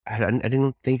I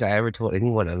didn't think I ever told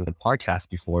anyone on the podcast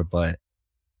before, but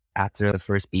after the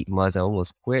first 8 months, I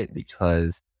almost quit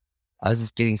because I was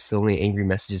just getting so many angry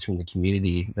messages from the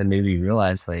community that made me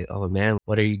realize, like, oh man,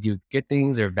 whether you do good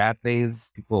things or bad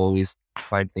things, people always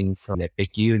find things to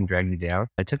nitpick you and drag you down.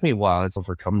 It took me a while to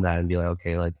overcome that and be like,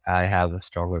 okay, like I have a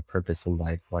stronger purpose in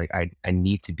life. Like I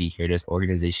need to be here. This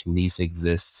organization needs to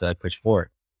exist. So I push forward.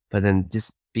 But then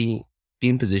just being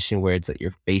in a position where it's like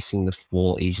you're facing the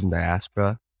full Asian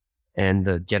diaspora and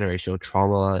the generational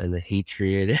trauma and the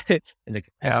hatred and the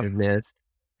Yeah. competitiveness,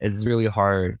 it's really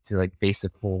hard to like face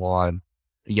it full on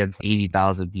against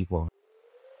 80,000 people.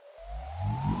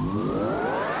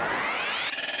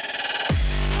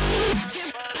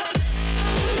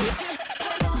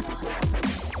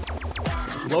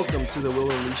 Welcome to the Will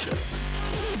and Lee Show.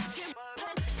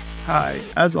 Hi,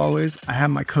 as always, I have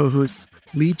my co-hosts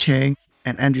Lee Chang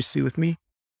and Andrew Su with me.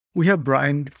 We have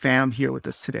Brian Pham here with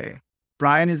us today.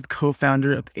 Brian is the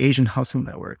co-founder of Asian Hustle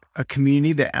Network, a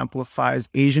community that amplifies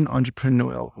Asian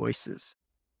entrepreneurial voices.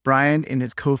 Brian and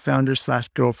his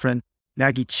co-founder/girlfriend,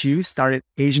 Maggie Chu, started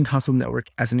Asian Hustle Network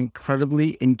as an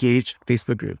incredibly engaged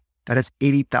Facebook group that has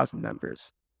 80,000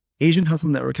 members. Asian Hustle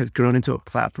Network has grown into a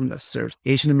platform that serves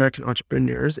Asian American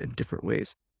entrepreneurs in different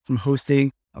ways, from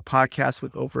hosting a podcast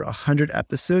with over 100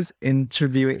 episodes,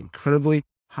 interviewing incredibly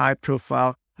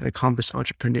high-profile and accomplished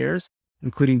entrepreneurs,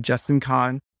 including Justin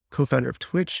Kan, co-founder of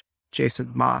Twitch,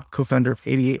 Jason Ma, co-founder of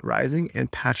 88 Rising,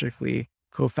 and Patrick Lee,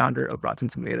 co-founder of Rotten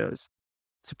Tomatoes,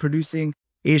 to producing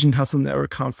Asian Hustle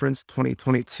Network Conference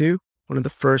 2022, one of the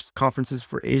first conferences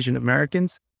for Asian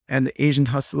Americans, and the Asian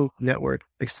Hustle Network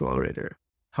Accelerator,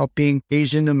 helping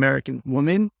Asian American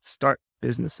women start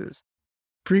businesses.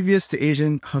 Previous to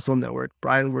Asian Hustle Network,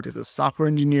 Brian worked as a software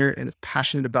engineer and is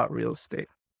passionate about real estate.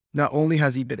 Not only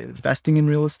has he been investing in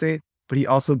real estate, but he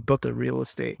also built a real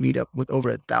estate meetup with over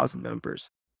 1,000 members.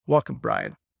 Welcome,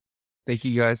 Brian. Thank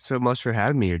you guys so much for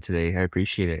having me here today. I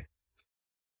appreciate it.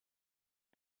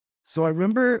 So I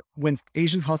remember when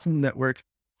Asian Hustle Network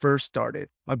first started,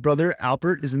 my brother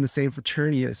Albert is in the same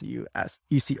fraternity as you at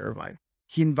UC Irvine.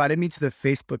 He invited me to the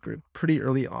Facebook group pretty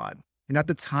early on. And at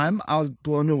the time, I was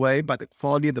blown away by the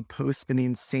quality of the posts and the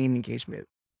insane engagement.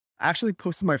 I actually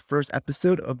posted my first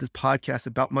episode of this podcast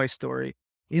about my story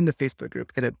in the Facebook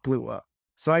group, and it blew up.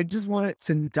 So I just wanted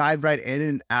to dive right in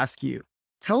and ask you,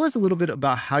 tell us a little bit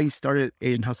about how you started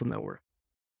Asian Hustle Network.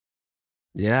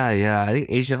 Yeah. I think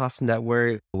Asian Hustle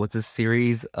Network was a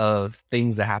series of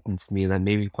things that happened to me that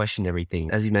made me question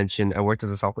everything. As you mentioned, I worked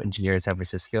as a software engineer in San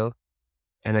Francisco.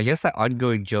 And I guess that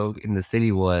ongoing joke in the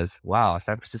city was, wow,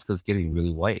 San Francisco's getting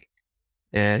really white.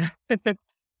 And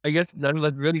I guess none of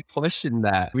us really questioned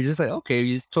that. We just like, okay,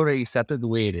 we just totally accepted the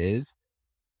way it is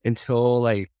until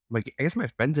I guess my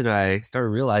friends and I started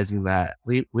realizing that,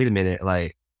 wait a minute,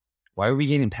 like, why are we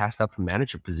getting passed up from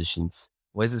manager positions?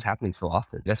 Why is this happening so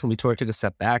often? That's when we took a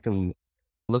step back and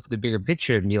look at the bigger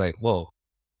picture and be like, whoa,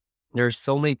 there's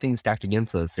so many things stacked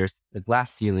against us. There's the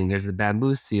glass ceiling, there's the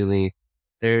bamboo ceiling,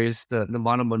 there's the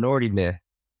mono minority myth.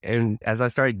 And as I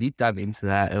started deep diving into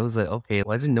that, it was like, okay,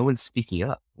 why isn't no one speaking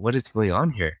up? What is going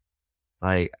on here?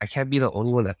 Like, I can't be the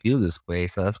only one that feels this way.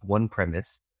 So that's one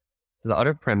premise. The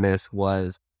other premise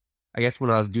was, I guess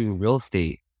when I was doing real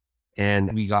estate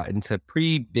and we got into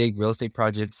pretty big real estate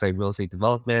projects, like real estate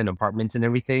development, apartments and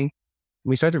everything,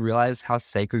 we started to realize how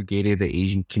segregated the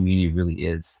Asian community really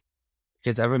is.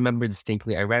 Because I remember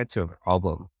distinctly, I ran into a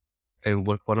problem in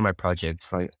one of my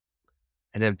projects,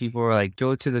 and then people were like,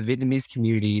 go to the Vietnamese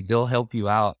community, they'll help you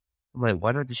out. I'm like,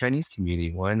 why not the Chinese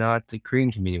community? Why not the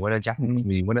Korean community? Why not Japanese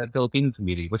community? Why not the Filipino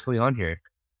community? What's going on here?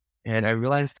 And I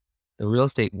realized the real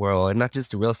estate world, and not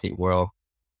just the real estate world,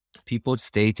 people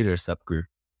stay to their subgroup.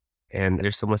 And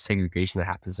there's so much segregation that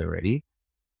happens already.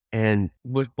 And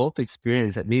with both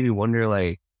experience, that made me wonder,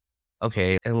 like,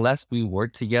 okay, unless we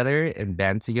work together and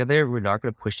band together, we're not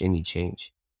going to push any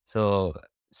change. So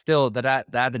still,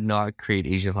 that did not create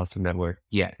Asian Hustle Network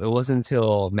yet. It wasn't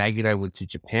until Maggie and I went to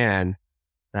Japan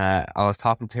that I was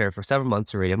talking to her for 7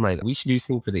 months already. I'm like, we should do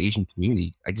something for the Asian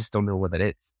community. I just don't know what that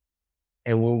is.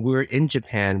 And when we were in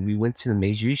Japan, we went to the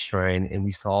Meiji Shrine and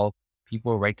we saw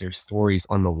people write their stories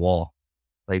on the wall,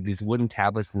 like these wooden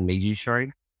tablets in the Meiji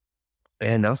Shrine.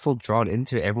 And I was so drawn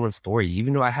into everyone's story,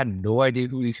 even though I had no idea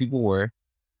who these people were.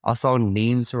 I saw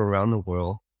names from around the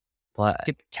world, but it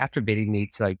kept captivating me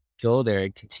to like go there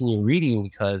and continue reading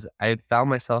because I found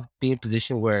myself being in a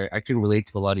position where I could relate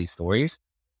to a lot of these stories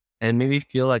and made me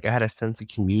feel like I had a sense of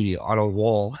community on a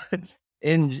wall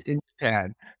in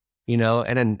Japan, and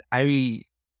then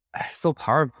it's so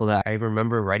powerful that I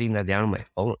remember writing that down on my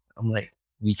phone. I'm like,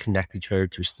 we connect each other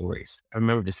through stories. I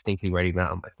remember distinctly writing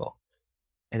that on my phone.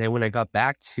 And then when I got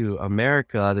back to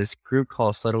America, this group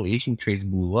called Subtle Asian Traits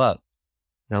blew up.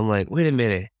 And I'm like, wait a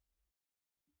minute,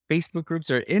 Facebook groups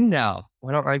are in now.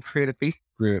 Why don't I create a Facebook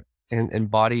group and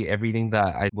embody everything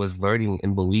that I was learning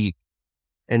and believe?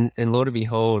 And lo and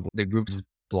behold, the group just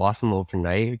blossomed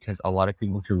overnight because a lot of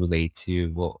people could relate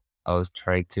to what I was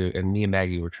trying to, and me and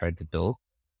Maggie were trying to build.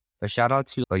 But shout out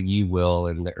to like you, Will,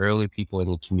 and the early people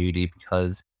in the community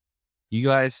because you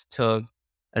guys took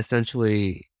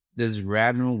essentially this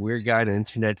random weird guy on the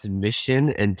internet's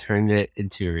mission and turned it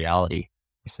into a reality.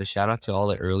 So shout out to all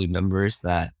the early members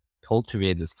that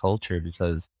cultivated this culture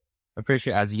because I'm pretty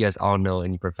sure, as you guys all know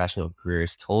in your professional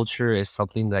careers, culture is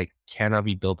something that cannot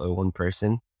be built by one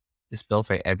person. It's built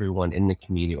by everyone in the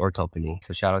community or company.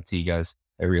 So shout out to you guys.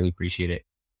 I really appreciate it.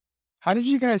 How did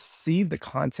you guys see the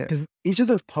content? Because each of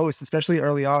those posts, especially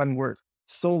early on, were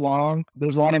so long.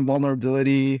 There's a lot of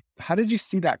vulnerability. How did you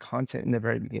see that content in the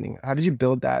very beginning? How did you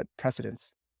build that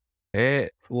precedence?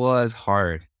 It was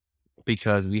hard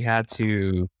because we had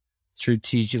to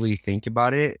strategically think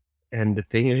about it. And the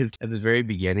thing is, at the very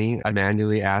beginning, I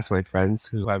manually asked my friends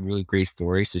who have really great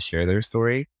stories to share their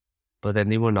story, but then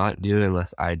they will not do it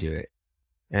unless I do it.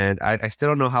 And I still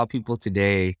don't know how people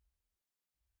today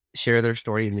share their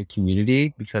story in the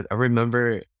community because I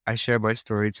remember I shared my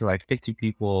story to like 50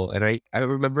 people. And I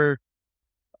remember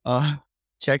uh,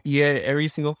 checking it every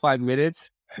single 5 minutes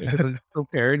because I was so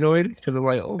paranoid because I'm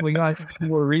like, oh my God, people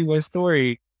will read my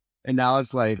story. And now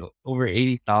it's like over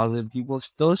 80,000 people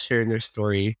still sharing their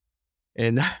story.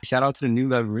 And shout out to the new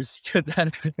members because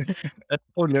that's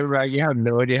so nerve-wracking. I have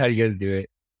no idea how you guys do it.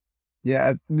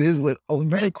 Yeah, this is a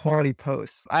very quality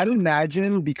post. I'd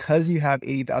imagine because you have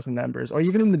 80,000 members, or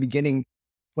even in the beginning,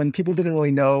 when people didn't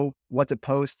really know what to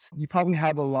post, you probably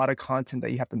have a lot of content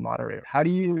that you have to moderate. How do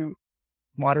you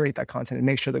moderate that content and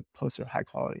make sure the posts are high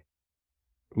quality?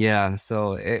 Yeah,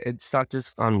 so it's not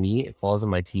just on me, it falls on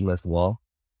my team as well.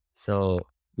 So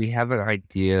we have an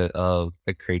idea of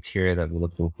the criteria that we're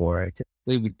looking for.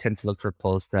 Typically, we tend to look for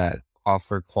posts that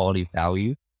offer quality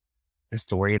value, a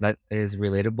story that is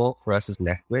relatable for us to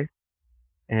connect with,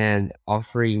 and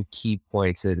offering key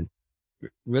points and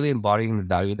really embodying the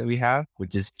value that we have,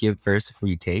 which is give first before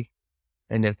you take.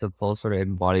 And if the post sort of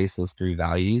embodies those three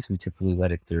values, we typically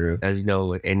let it through. As you know,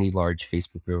 with any large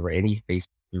Facebook group or any Facebook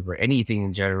group or anything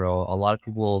in general, a lot of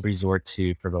people resort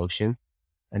to promotion.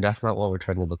 And that's not what we're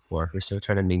trying to look for. We're still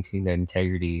trying to maintain the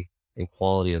integrity and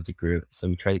quality of the group. So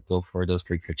we try to go for those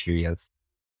three criteria.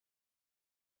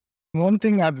 One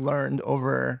thing I've learned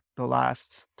over the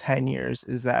last 10 years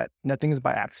is that nothing is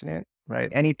by accident, right?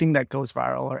 Anything that goes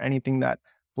viral or anything that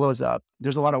blows up,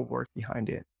 there's a lot of work behind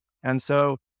it. And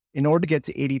so in order to get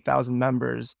to 80,000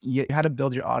 members, you had to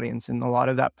build your audience. And a lot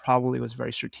of that probably was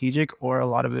very strategic or a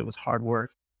lot of it was hard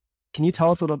work. Can you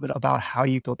tell us a little bit about how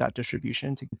you built that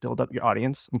distribution to build up your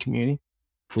audience and community?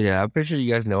 Yeah, I'm pretty sure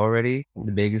you guys know already.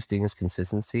 The biggest thing is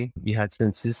consistency. You have to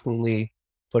consistently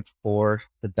put forth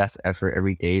the best effort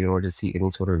every day in order to see any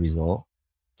sort of result.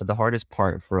 But the hardest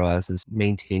part for us is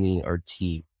maintaining our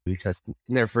team because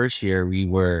in their first year, we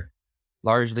were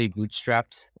largely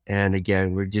bootstrapped. And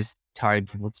again, we're just tying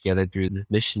people together through this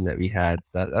mission that we had.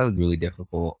 So that was really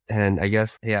difficult. And I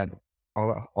guess, yeah,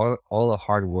 all the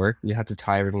hard work, we have to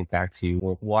tie everything back to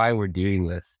why we're doing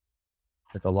this.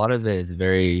 Because a lot of it is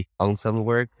very unsung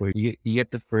work where you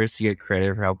get the first to get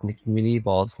credit for helping the community,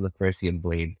 but also the first to get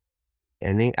blamed.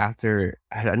 And then after,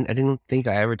 I didn't think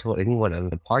I ever told anyone on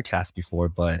the podcast before,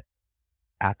 but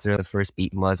after the first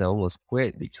 8 months, I almost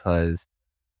quit because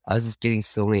I was just getting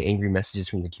so many angry messages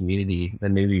from the community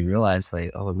that made me realize like,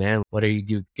 oh man, whether you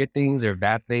do good things or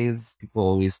bad things, people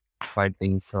always find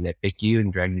things to nitpick you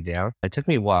and drag you down. It took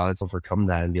me a while to overcome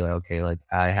that and be like, okay, like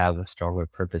I have a stronger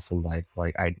purpose in life.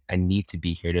 Like I need to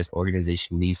be here. This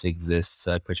organization needs to exist.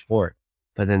 So I push forward.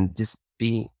 But then just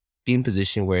be in a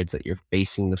position where it's like you're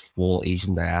facing the full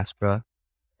Asian diaspora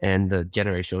and the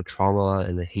generational trauma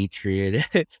and the hatred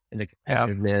and the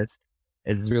competitiveness.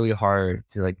 It's really hard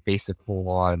to like face it full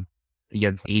on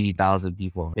against 80,000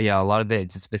 people. But yeah, a lot of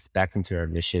it just fits back into our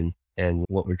mission and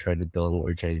what we're trying to build and what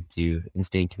we're trying to do and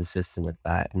staying consistent with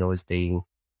that and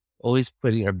always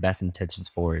putting our best intentions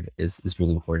forward is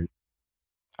really important.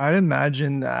 I'd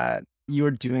imagine that you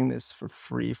were doing this for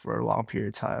free for a long period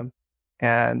of time.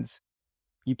 And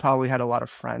you probably had a lot of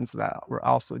friends that were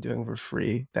also doing for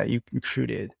free that you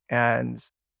recruited. And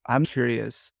I'm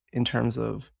curious in terms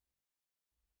of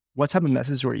what type of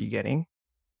message were you getting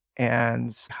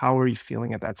and how were you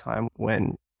feeling at that time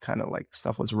when kind of like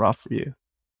stuff was rough for you?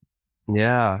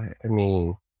 Yeah, I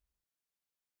mean,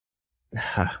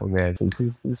 oh man,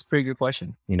 this is a pretty good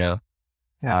question, you know?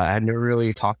 I never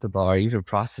really talked about or even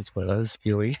processed what I was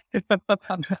feeling.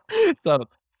 So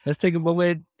let's take a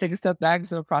moment, take a step back,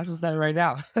 so process that right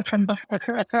now.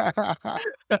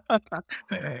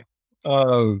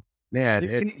 Oh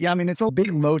man, Yeah, I mean, it's a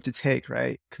big load to take,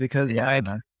 right? Because like,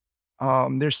 yeah,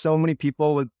 there's so many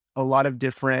people with a lot of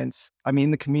different, I mean,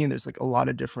 in the community, there's like a lot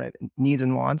of different needs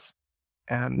and wants,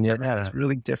 and yeah, it's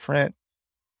really different.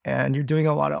 And you're doing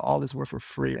a lot of all this work for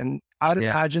free. And I'd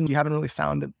yeah. imagine you haven't really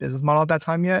found a business model at that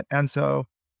time yet. And so,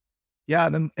 yeah,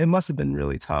 then it must have been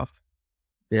really tough.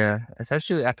 Yeah,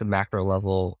 essentially at the macro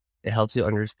level, it helps you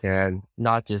understand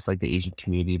not just like the Asian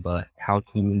community, but how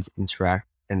humans interact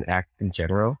and act in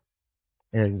general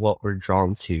and what we're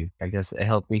drawn to. I guess it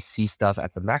helped me see stuff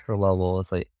at the macro level.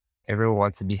 It's like everyone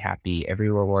wants to be happy,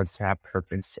 everyone wants to have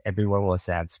purpose, everyone wants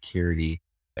to have security,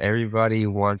 everybody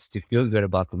wants to feel good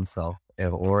about themselves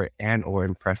or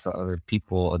impress other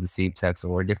people of the same sex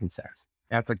or different sex.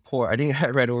 At the core, I think I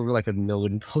read over like a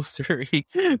million poster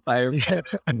by 2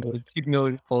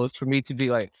 million posts for me to be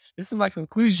like, this is my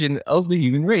conclusion of the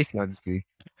human race. No, I'm just kidding.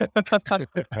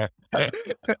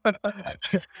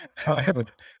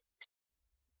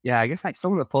 Yeah, I guess like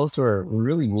some of the posts were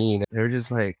really mean. They were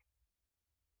just like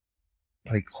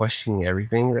questioning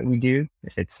everything that we do.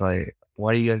 It's like,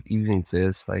 why do you guys even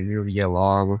exist? Like, we already get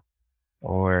along,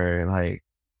 or like,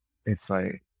 it's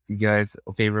like you guys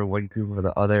favor one group over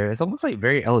the other. It's almost like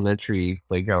very elementary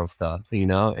playground stuff, you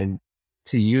know? And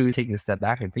to you taking a step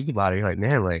back and think about it, you're like,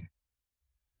 man, like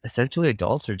essentially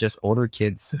adults are just older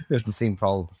kids with the same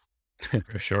problems.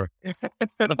 For sure.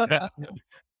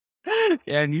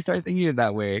 Yeah, and you start thinking it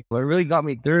that way. What really got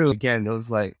me through again, it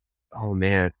was like, oh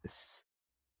man, it's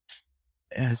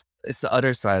the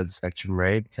other side of the spectrum,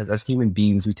 right? Because as human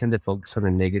beings, we tend to focus on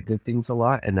the negative things a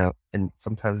lot, and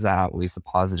sometimes that outweighs the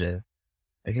positive.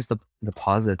 I guess the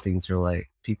positive things are like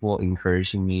people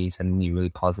encouraging me, sending me really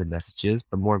positive messages,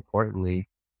 but more importantly,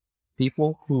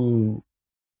 people who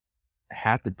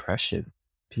had depression,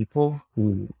 people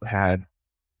who had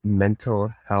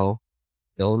mental health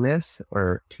illness,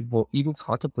 or people even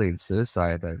contemplating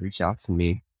suicide that reach out to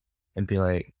me and be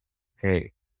like,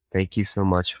 hey, thank you so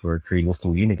much for creating this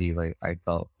community. Like, I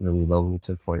felt really lonely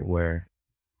to the point where,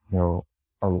 you know,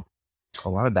 a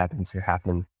lot of bad things could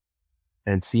happen.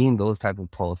 And seeing those type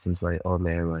of posts is like, oh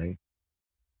man, like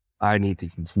I need to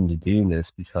continue doing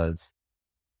this because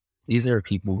these are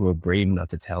people who are brave enough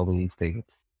to tell me these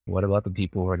things. What about the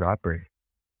people who are not brave?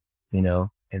 You know?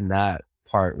 And that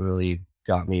part really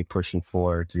got me pushing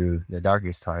forward through the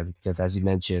darkest times because as you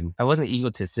mentioned, I wasn't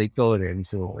egotistic going in any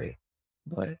single way.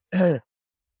 But I,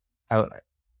 I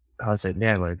was like,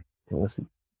 man, like it was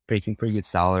making pretty good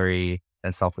salary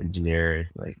as software engineer,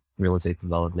 like real estate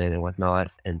development and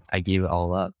whatnot. And I gave it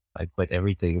all up. I quit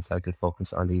everything so I could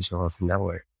focus on the Asian Hustle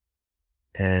Network.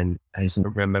 And I just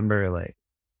remember like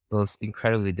it was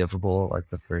incredibly difficult, like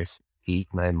the first 8,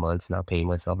 9 months, not paying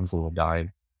myself a single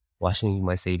dime, watching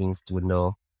my savings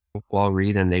dwindle while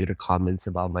reading negative comments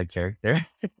about my character.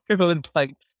 It was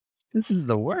like, this is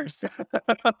the worst.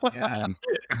 Yeah.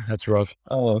 That's rough.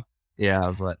 Oh,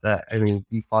 yeah, but I mean,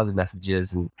 these positive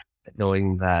messages and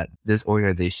knowing that this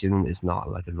organization is not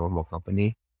like a normal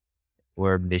company,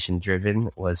 we're mission driven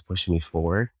was pushing me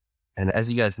forward. And as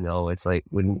you guys know, it's like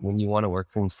when you want to work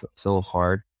from so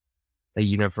hard, the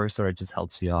universe sort of just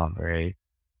helps you out, right?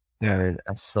 Yeah. And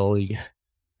I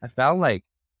found like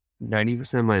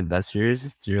 90% of my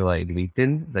investors through like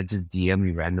LinkedIn that just DM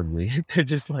me randomly. They're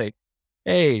just like,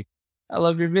 hey, I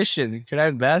love your mission. Can I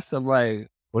invest? I'm like,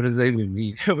 what does that even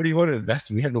mean? What do you want to invest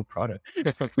in? We have no product.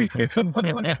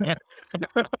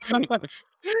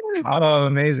 Oh,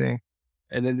 amazing.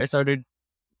 And then I started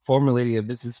formulating a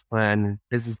business plan,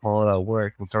 business model that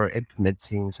worked, and started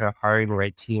implementing, started hiring the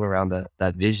right team around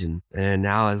that vision. And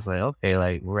now it's like, okay,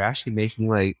 like we're actually making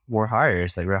like more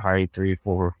hires. Like we're hiring 3 or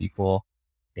 4 more people.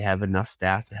 We have enough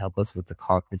staff to help us with the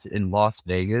conference in Las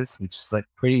Vegas, which is like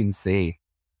pretty insane,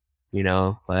 you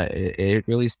know. But it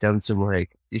really stems from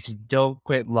like if you don't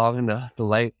quit long enough, the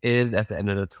light is at the end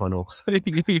of the tunnel.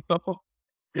 You know?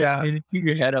 Yeah. And keep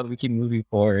your head up and keep moving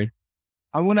forward.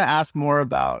 I want to ask more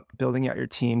about building out your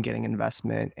team, getting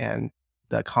investment, and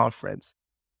the conference.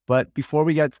 But before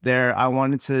we get there, I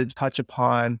wanted to touch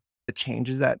upon the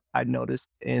changes that I noticed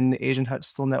in the Asian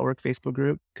Hustle Network Facebook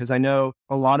group, because I know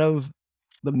a lot of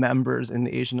the members in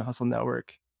the Asian Hustle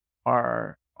Network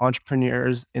are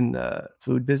entrepreneurs in the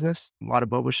food business, a lot of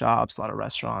boba shops, a lot of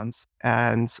restaurants.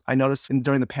 And I noticed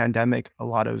during the pandemic, a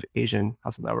lot of Asian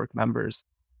Hustle Network members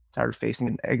started facing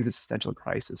an existential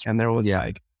crisis. And there was Yeah.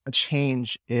 like a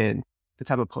change in the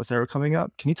type of posts that are coming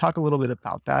up. Can you talk a little bit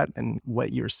about that and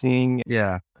what you're seeing?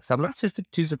 Yeah. So I'm not just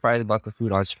too surprised about the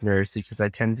food entrepreneurs because I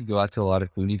tend to go out to a lot of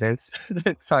food events.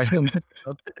 So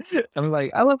I'm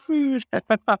like, I love food.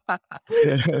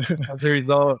 As a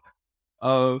result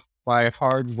of my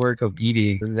hard work of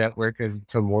eating, the network has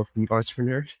become more food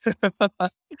entrepreneurs.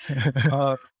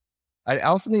 uh, I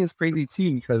also think it's crazy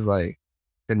too because like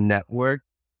the network,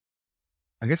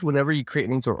 I guess whenever you create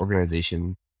an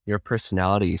organization, your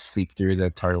personality seep through the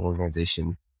target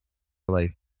organization.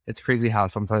 Like it's crazy how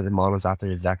sometimes it models after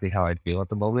exactly how I feel at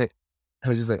the moment. I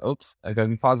was just like, oops, I gotta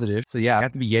be positive. So yeah,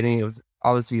 at the beginning, it was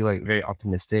obviously like very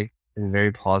optimistic and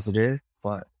very positive,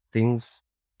 but things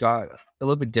got a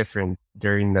little bit different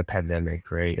during the pandemic,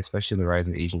 right? Especially the rise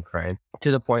of Asian crime to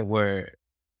the point where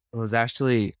it was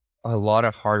actually a lot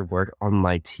of hard work on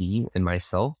my team and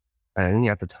myself. And I think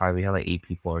at the time we had like 8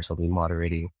 people or something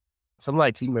moderating. Some of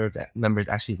my team members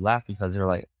actually laughed because they're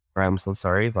like, "Right, I'm so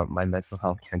sorry, but my mental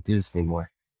health can't do this anymore."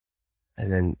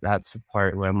 And then that's the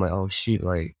part where I'm like, oh shoot,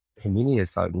 like the community has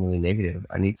gotten really negative.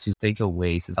 I need to think of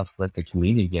ways to uplift the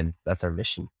community again. That's our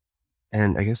mission.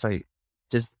 And I guess like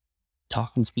just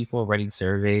talking to people, writing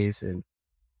surveys and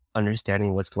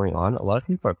understanding what's going on. A lot of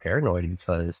people are paranoid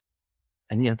because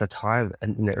I think at the time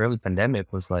in the early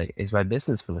pandemic was like, is my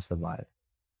business going to survive?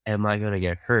 Am I going to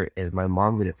get hurt? Is my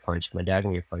mom going to get punched? My dad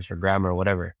going to get punched or grandma or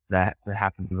whatever? That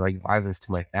happened like violence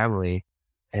to my family.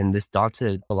 And this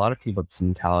daunted a lot of people this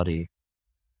mentality.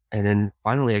 And then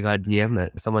finally I got a DM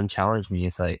that someone challenged me.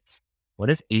 It's like, what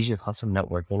is Asian Hustle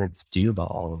Network going to do about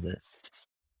all of this?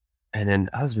 And then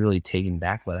I was really taken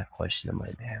back by that question. I'm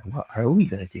like, man, what are we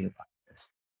going to do about this?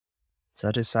 So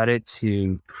I decided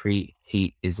to create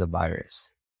Hate is a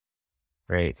Virus,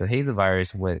 right? So Hate is a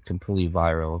Virus went completely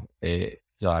viral. It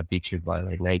got featured by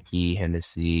like Nike,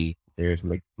 Hennessy. There's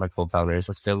my co-founders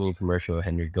was filming a commercial with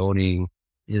Henry Golding.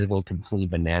 It just went completely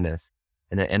bananas.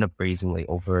 And it ended up raising like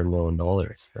over $1 million,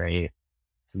 right?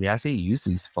 So we actually use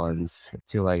these funds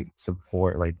to like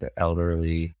support like the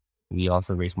elderly. We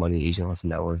also raise money Asian Hustle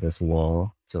Network as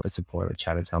well to support like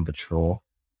Chinatown Patrol.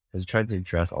 Because we tried to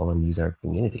address all the needs of our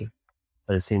community.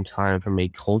 But at the same time, from a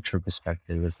culture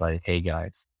perspective, it's like, hey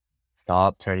guys,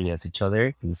 stop turning against each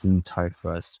other. This is the time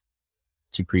for us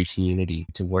to create community,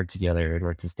 to work together,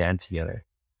 and to stand together,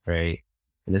 right?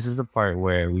 And this is the part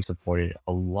where we supported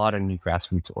a lot of new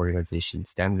grassroots organizations,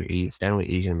 stand with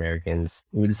Asian Americans.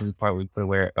 This is the part we put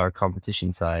away our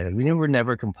competition side. And we were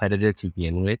never competitive to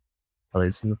begin with, but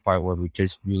this is the part where we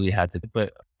just really had to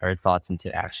put our thoughts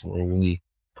into action and really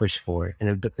push forward.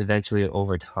 And eventually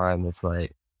over time, it's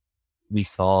like, we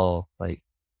saw like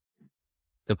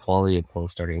the quality of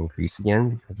posts started to increase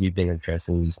again because we've been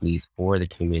addressing these needs for the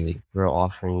community. We're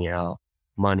offering out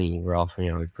money, we're offering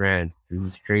out grants. This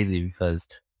is crazy because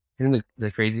I think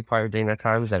the crazy part during that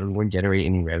time is that we weren't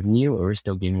generating any revenue or we're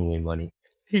still giving away money.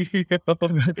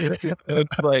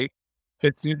 It's like,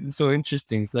 it's so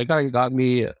interesting. So that kind of got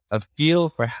me a feel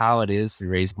for how it is to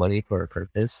raise money for a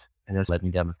purpose. And that's led me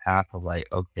down the path of like,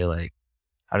 okay, like,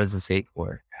 how does the SAFE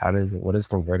work? What does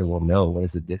convertible know? What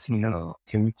is a disc know?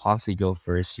 Can we possibly go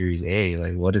for a Series A?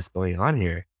 Like, what is going on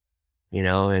here?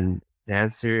 And the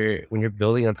answer when you're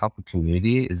building on top of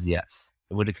community is yes.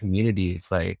 With a community,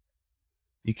 it's like,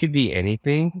 you could be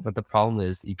anything, but the problem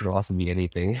is you could also be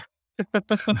anything.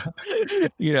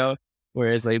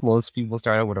 Whereas like most people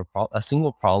start out with a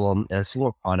single problem and a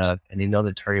single product and they know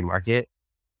the target market.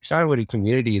 You start with a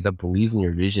community that believes in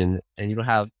your vision and you don't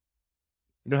have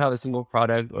a single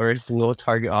product or a single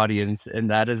target audience. And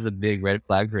that is a big red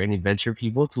flag for any venture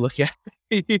people to look at.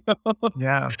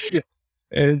 Yeah.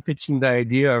 And pitching the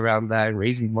idea around that and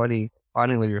raising money,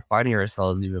 finally refining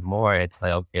ourselves even more. It's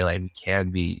like, okay, like we can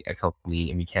be a company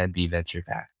and we can be venture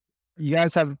backed. You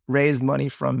guys have raised money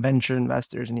from venture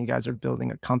investors and you guys are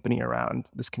building a company around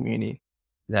this community.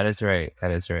 That is right.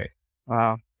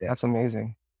 Wow. That's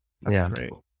amazing. That's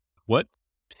great. What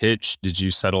pitch did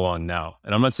you settle on now?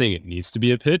 And I'm not saying it needs to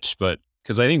be a pitch, but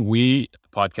because I think we, the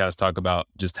podcast, talk about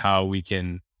just how we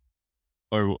can,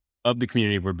 or of the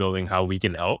community we're building, how we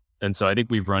can help. And so I think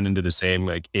we've run into the same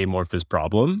like amorphous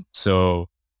problem. So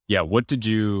yeah, what did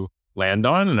you land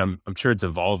on? And I'm sure it's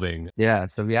evolving. Yeah.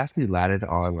 So we actually landed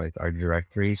on like our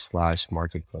directory /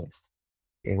 marketplace.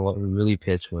 And what we really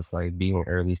pitched was like being an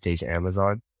early stage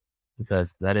Amazon,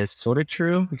 because that is sort of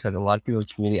true because a lot of people in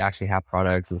the community actually have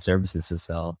products and services to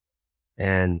sell.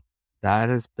 And that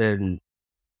has been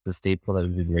the staple that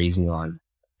we've been raising on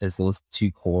is those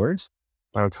two cores.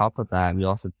 But on top of that, we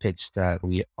also pitched that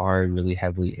we are really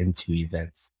heavily into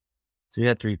events. So we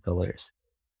had 3 pillars.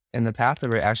 And the path that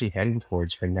we're actually heading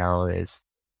towards right now is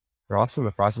we're also in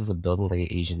the process of building like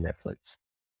an Asian Netflix.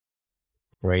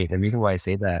 right? The reason why I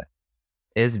say that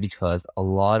is because a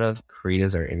lot of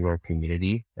creatives are in our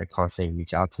community that constantly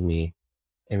reach out to me,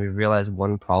 and we realize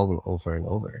one problem over and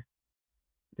over.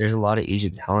 There's a lot of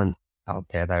Asian talent out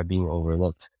there that are being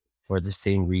overlooked for the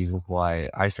same reasons why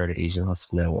I started Asian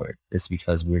Hustle Network. It's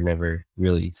because we're never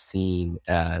really seen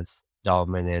as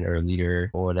dominant or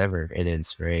leader or whatever it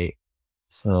is, right?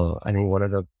 So I think one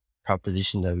of the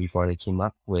propositions that we finally came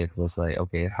up with was like,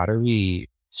 okay, how do we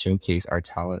showcase our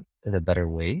talent in a better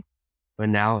way, but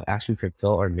now actually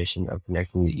fulfill our mission of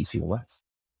connecting the East and West,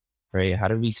 right? How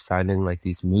do we sign in like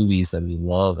these movies that we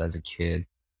love as a kid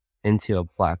into a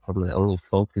platform that only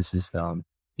focuses on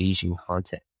Asian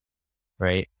content,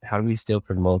 right? How do we still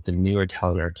promote the newer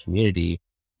talent in our community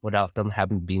without them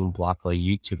having being blocked by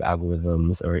YouTube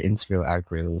algorithms or Instagram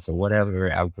algorithms or whatever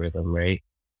algorithm, right?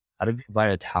 How do we provide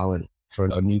a talent for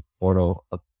a new portal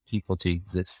of people to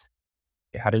exist?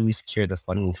 How do we secure the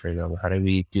funding for them? How do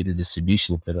we do the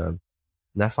distribution for them?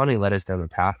 And that finally led us down the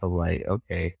path of like,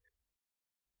 okay,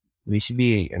 we should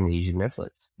be an Asian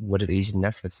Netflix. What an Asian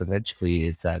Netflix eventually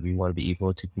is that we want to be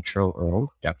able to control our own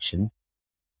production,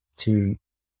 to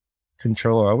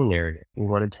control our own narrative. We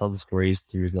want to tell the stories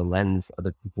through the lens of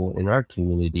the people in our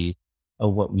community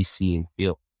of what we see and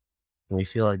feel. And we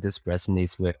feel like this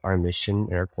resonates with our mission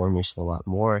and our core mission a lot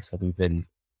more. So we've been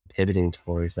pivoting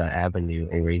towards that avenue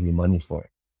and raising money for it.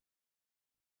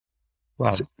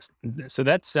 Wow. So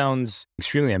that sounds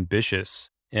extremely ambitious.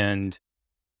 And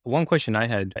one question I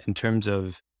had in terms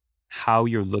of how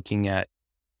you're looking at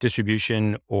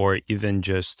distribution or even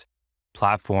just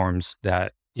platforms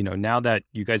that, now that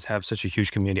you guys have such a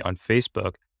huge community on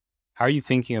Facebook, how are you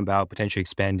thinking about potentially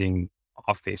expanding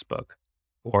off Facebook?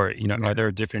 Or, are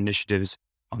there different initiatives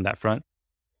on that front?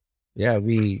 Yeah,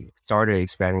 we started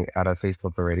expanding out of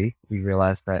Facebook already. We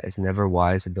realized that it's never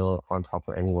wise to build on top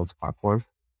of anyone's platform.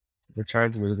 We're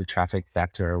trying to move the traffic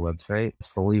back to our website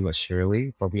slowly but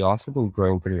surely, but we also been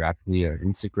growing pretty rapidly on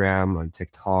Instagram, on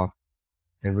TikTok,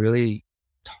 and really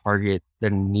target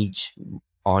the niche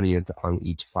audience on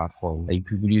each platform. Like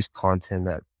we produce content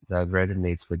that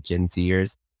resonates with Gen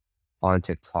Zers on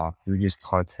TikTok. We produce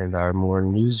content that are more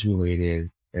news related,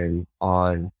 and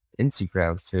on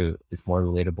Instagram, so it's more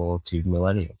relatable to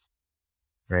millennials,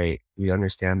 right? We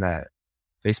understand that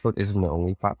Facebook isn't the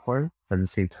only platform, but at the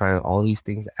same time, all these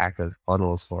things act as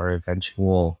funnels for our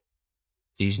eventual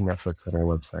Asian Netflix on our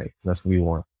website. That's what we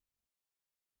want.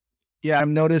 Yeah, I've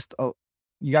noticed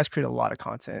you guys create a lot of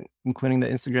content, including the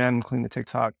Instagram, including the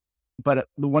TikTok. But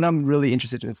the one I'm really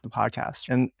interested in is the podcast.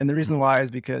 And the reason why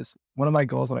is because one of my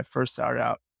goals when I first started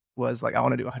out was like, I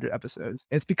want to do 100 episodes.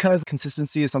 It's because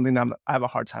consistency is something that I have a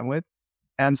hard time with.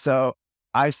 And so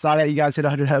I saw that you guys hit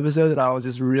 100 episodes and I was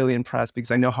just really impressed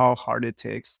because I know how hard it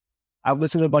takes. I've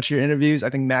listened to a bunch of your interviews. I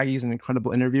think Maggie is an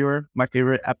incredible interviewer. My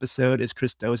favorite episode is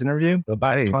Chris Doe's interview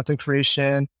about content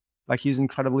creation. Like he's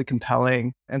incredibly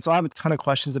compelling. And so I have a ton of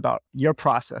questions about your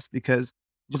process because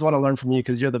I just want to learn from you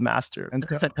because you're the master. And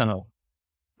so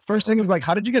first thing is like,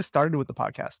 how did you get started with the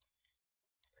podcast?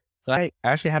 So I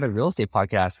actually had a real estate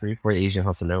podcast for Asian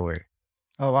Hustle Network.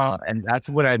 Oh, wow. And that's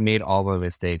when I made all my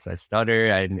mistakes. I stuttered,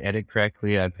 I didn't edit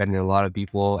correctly, I offended a lot of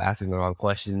people, asking the wrong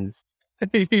questions.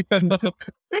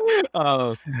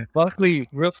 Luckily,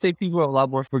 real estate people are a lot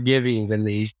more forgiving than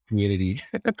the Asian community.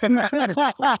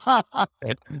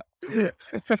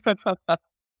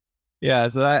 Yeah,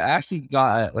 so I actually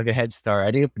got like a head start.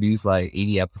 I didn't produce like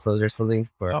 80 episodes or something.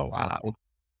 Oh, wow.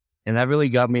 And that really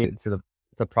got me into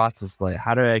the process of like,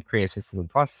 how do I create a system of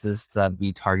processes that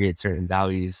we target certain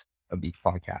values of each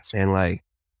podcast? And like,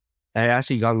 that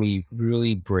actually got me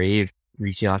really brave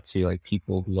reaching out to like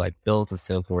people who like built a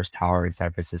Salesforce tower in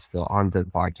San Francisco on the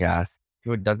podcast,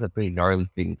 who had done some pretty gnarly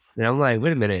things. And I'm like,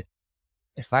 wait a minute,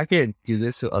 if I could do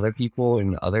this with other people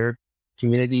in other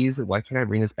communities, why can't I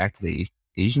bring this back to the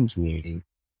Asian community?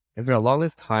 And for the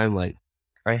longest time, like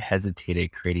I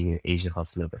hesitated creating an Asian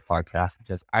Hustle Network podcast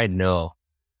because I know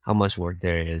how much work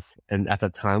there is. And at the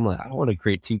time, like, I don't want to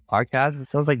create 2 podcasts. It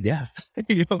sounds like death.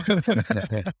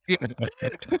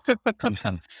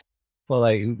 But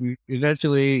like, we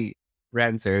eventually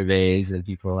ran surveys and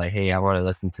people were like, hey, I want to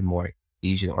listen to more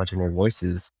Asian entrepreneur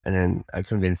voices. And then it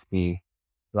convinced me.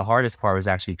 The hardest part was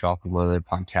actually dropping one of their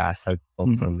podcasts. I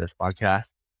focused on this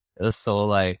podcast. It was so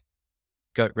like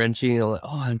gut wrenching. Like,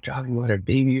 oh, I'm dropping what a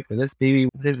baby for this baby.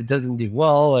 What if it doesn't do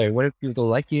well? Or what if people don't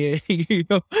like it?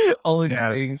 All these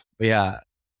things. But yeah.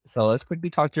 So let's quickly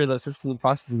talk through the system and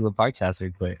process of the podcast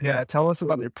real quick. Yeah. Tell us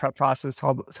about your prep process.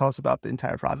 Tell us about the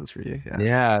entire process for you.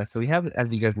 Yeah. So we have,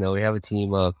 as you guys know, we have a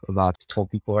team of about 12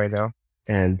 people right now.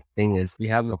 And the thing is, we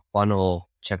have a funnel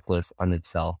checklist on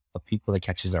Excel of people that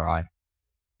catches our eye.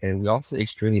 And we're also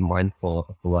extremely mindful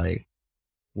of like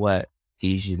what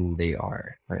Asian they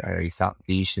are. Like, are you South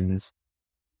Asians?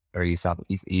 Are you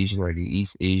Southeast Asian? Are you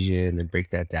East Asian? And break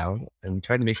that down. And we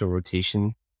try to make sure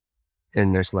rotation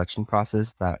in their selection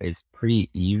process that is pretty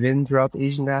even throughout the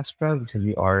Asian diaspora because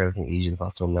we are an Asian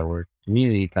hustle network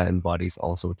community that embodies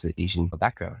also to Asian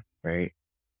background, right?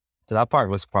 So that part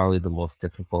was probably the most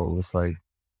difficult. It was like,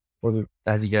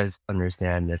 as you guys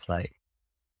understand, it's like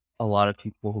a lot of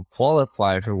people who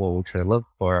qualify for what we're trying to look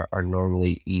for are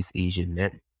normally East Asian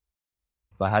men.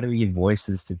 But how do we give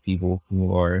voices to people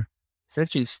who are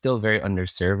essentially still very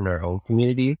underserved in our own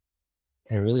community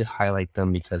and really highlight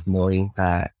them because knowing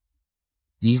that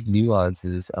these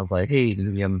nuances of like, hey,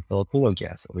 we have a Filipino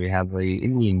guest, or we have a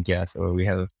Indian guest, or we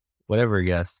have whatever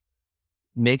guest,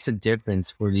 makes a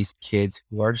difference for these kids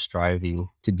who are striving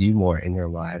to do more in their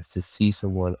lives, to see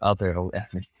someone of their own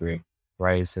ethnic group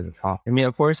rise to the top. I mean,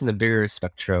 of course, in the bigger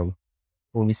spectrum,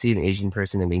 when we see an Asian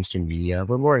person in mainstream media,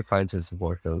 we're more inclined to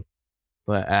support them.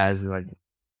 But as like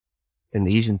in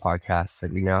the Asian podcast,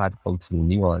 like we now have to focus on the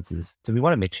nuances. So we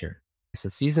want to make sure. So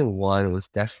season 1 was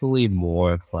definitely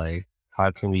more of like, how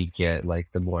can we get like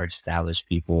the more established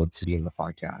people to be in the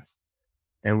podcast?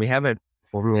 And we haven't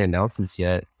formally announced this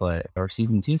yet, but our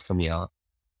season 2 is coming out.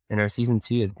 And our season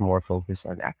 2 is more focused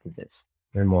on activists.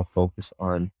 They're more focused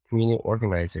on community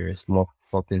organizers, more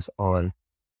focused on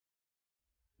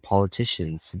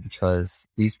politicians, because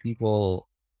these people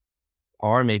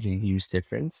are making a huge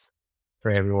difference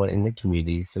for everyone in the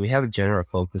community. So we have a general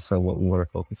focus on what we want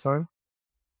to focus on.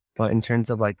 But in terms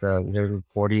of like the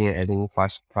reporting and editing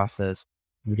process,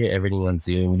 we do everything on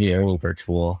Zoom, we do everything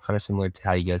virtual, kind of similar to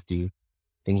how you guys do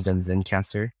things on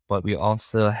Zencastr. But we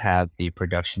also have a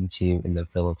production team in the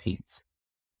Philippines.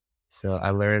 So I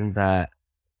learned that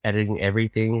editing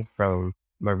everything from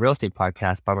my real estate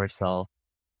podcast by myself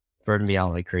burned me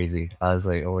out like crazy. I was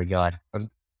like, oh my God,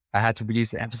 I had to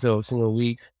produce an episode every single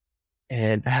week.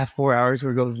 And I have 4 hours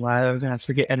where it goes live. I have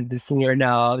to get edit this thing right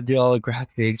now. I'll do all the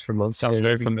graphics for most. Sounds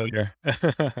very familiar.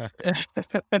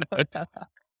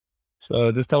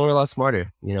 So this time we're a lot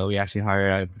smarter. You know, we actually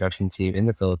hired a production team in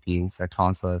the Philippines that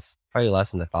costs us probably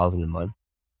less than $1,000 a month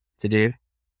to do.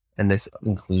 And this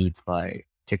includes like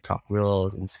TikTok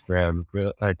Reels, Instagram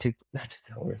Reels,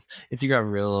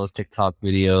 TikTok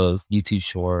videos, YouTube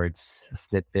Shorts,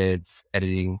 snippets,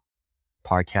 editing,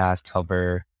 podcast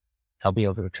cover, helping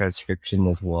out with transcription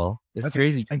as well. It's That's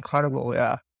crazy. incredible.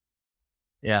 Yeah.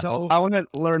 Yeah. So I want to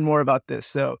learn more about this.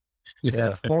 So is it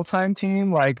a full-time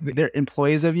team? Like they're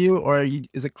employees of you, or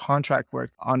is it contract work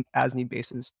on as-need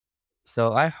basis?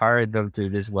 So I hired them through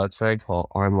this website called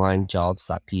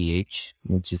onlinejobs.ph,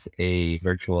 which is a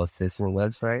virtual assistant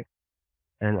website.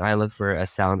 And I look for a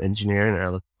sound engineer and I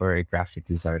look for a graphic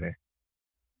designer.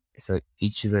 So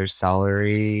each of their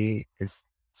salary is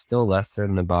still less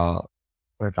than about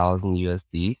 1,000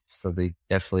 USD. So they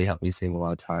definitely help me save a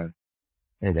lot of time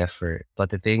and effort. But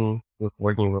the thing with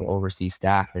working with overseas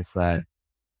staff is that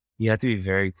you have to be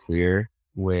very clear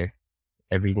with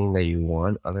everything that you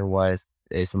want. Otherwise,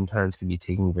 they sometimes can be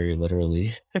taken very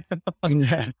literally.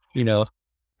 You know,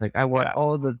 like I want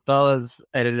all the buzz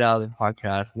edited out of the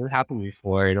podcast. And it happened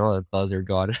before, and all the buzz are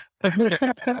gone. Oh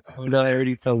no, that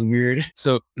already sounds weird.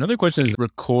 So another question is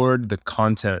record the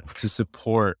content to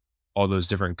support all those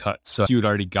different cuts. So you had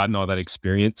already gotten all that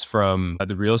experience from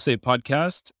the real estate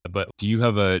podcast, but do you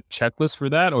have a checklist for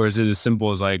that? Or is it as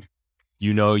simple as like,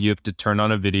 you have to turn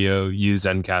on a video, use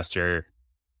Zencastr,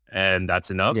 and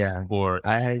that's enough? Yeah. Or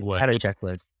I had a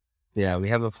checklist. Yeah, we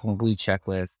have a complete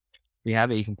checklist. We have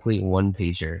a complete one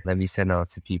pager that we send out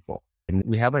to people. And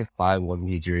we have like 5 one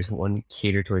pagers, one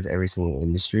catered towards every single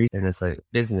industry. And it's like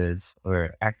business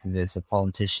or activist or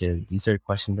politician. These are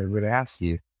questions that we're going to ask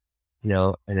you,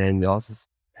 and then we also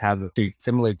have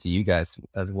similar to you guys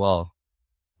as well.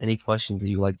 Any questions that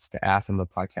you like to ask on the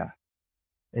podcast?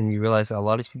 And you realize a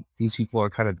lot of these people are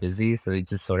kind of busy. So they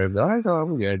just sort of, oh, no,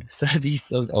 I'm good. So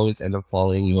those always end up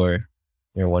following your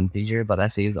one pager, but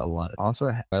that saves a lot.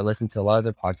 Also, I listen to a lot of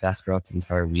their podcasts throughout the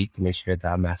entire week to make sure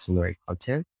that I'm mastering the right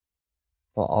content.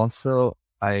 But also,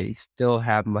 I still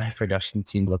have my production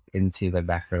team look into the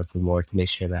background some more to make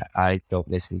sure that I don't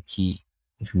miss any key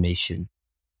information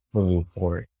moving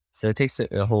forward. So it takes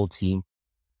a whole team.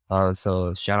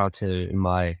 So shout out to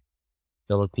my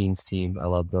Philippines team. I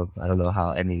love them. I don't know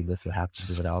how any of this would happen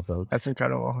without them. That's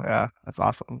incredible. Yeah, that's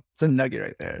awesome. It's a nugget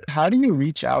right there. How do you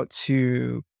reach out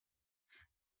to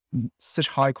such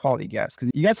high quality guests?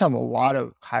 Because you guys have a lot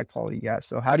of high quality guests.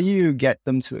 So how do you get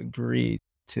them to agree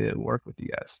to work with you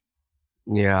guys?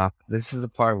 Yeah, this is the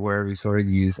part where we sort of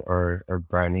use our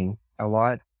branding a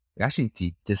lot. We actually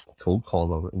just cold call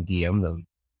them and DM them.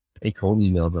 they cold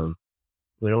email them.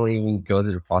 We don't even go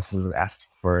through the process of asking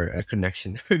for a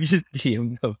connection. We just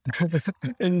DM them.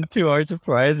 And to our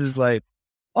surprise, it's like,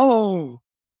 oh,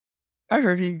 I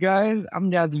heard you guys.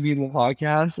 I'm down to be in the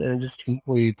podcast. And it just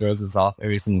completely throws us off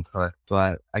every single time.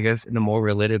 But I guess in a more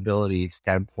relatability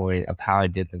standpoint of how I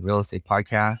did the real estate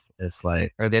podcast, it's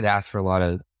like, or they'd ask for a lot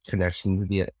of connections.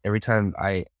 Every time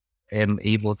I am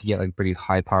able to get like pretty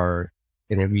high power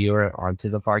interviewer onto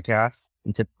the podcast.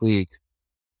 And typically,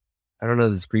 I don't know,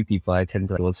 this Greek people, I tend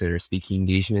to go to their speaking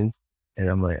engagements. And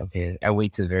I'm like, okay, I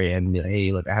wait to the very end and be like,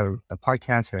 hey, look, I have a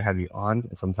podcast or I have you on.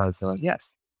 And sometimes they're like,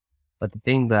 yes. But the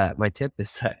thing that my tip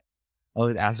is that I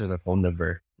always ask for their phone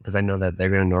number because I know that they're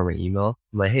going to ignore my email.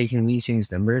 I'm like, hey, can we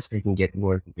change numbers so you can get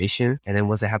more information? And then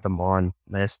once I have them on,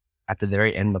 at the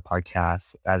very end of the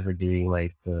podcast, as we're doing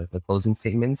like the closing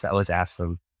statements, I always ask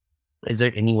them, is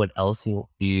there anyone else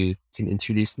you can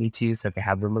introduce me to so I can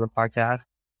have them on the podcast?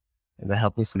 And that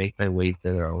helped me to make my way to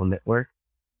their own network.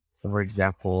 So for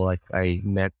example, like I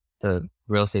met the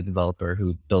real estate developer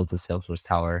who built the Salesforce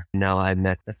Tower. Now I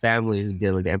met the family who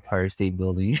did like the Empire State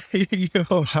Building.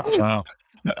 Wow.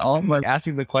 I'm like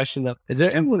asking the question of, is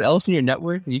there anyone else in your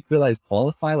network that you feel like is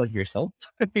qualified like yourself?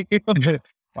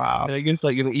 Wow. And I guess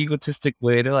like in an egotistic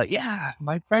way, they're like, yeah,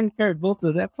 my friend here built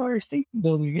the Empire State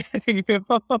Building.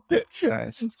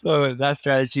 Nice. So that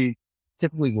strategy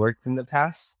typically worked in the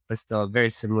past, but still a very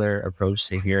similar approach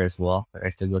to here as well. I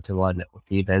still go to a lot of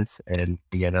networking events, and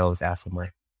again, I always ask them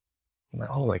like,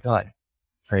 oh my God,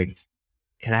 like,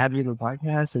 can I have you on the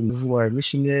podcast? And this is what our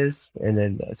mission is. And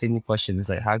then the same question is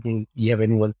like, do you have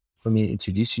anyone for me to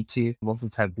introduce you to? Most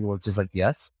of the time people are just like,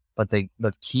 yes. But the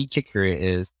key kicker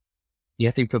is you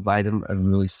have to provide them a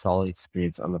really solid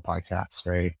experience on the podcast,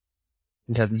 right?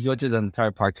 Because you go to the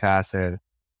entire podcast and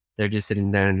they're just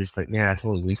sitting there and just like, man, I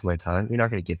totally wasted my time. You're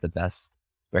not going to get the best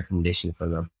recommendation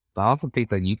from them. But I also think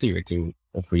that you three are doing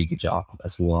a pretty good job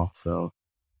as well. So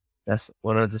that's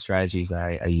one of the strategies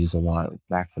I use a lot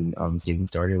back when getting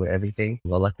started with everything.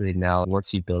 Well, luckily now,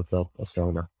 once you build up a strong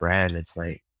enough brand, it's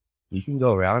like, you can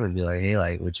go around and be like, hey,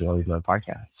 like, would you want to be on my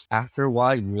podcast? After a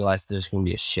while, you realize there's going to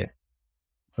be a shift.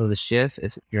 So the shift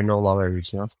is you're no longer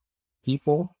reaching out to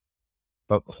people,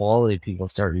 but quality people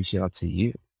start reaching out to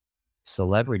you.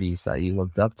 Celebrities that you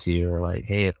looked up to are like,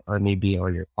 hey, I may be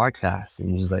on your podcast. And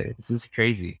you're just like, this is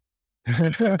crazy.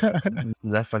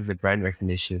 That's like the brand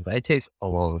recognition, but it takes a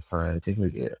long time. It takes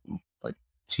like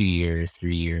 2 years,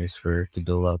 3 years to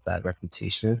build up that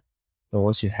reputation. But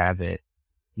once you have it,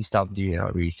 you stop doing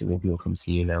outreach and then people come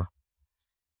see you now.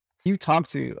 You talk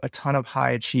to a ton of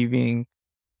high achieving,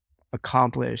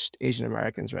 accomplished Asian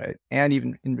Americans, right? And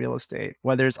even in real estate,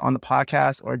 whether it's on the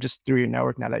podcast or just through your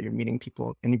network now that you're meeting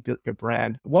people and you build your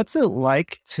brand. What's it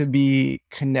like to be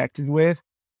connected with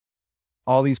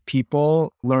all these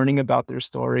people, learning about their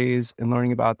stories and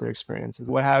learning about their experiences?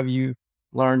 What have you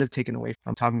learned or taken away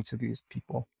from talking to these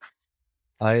people?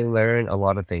 I learned a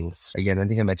lot of things. Again, I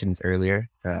think I mentioned this earlier,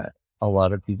 that a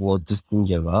lot of people just didn't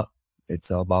give up. It's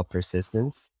all about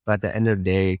persistence. But at the end of the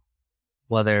day,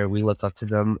 whether we look up to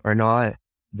them or not,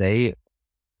 they're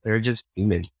just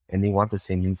human and they want the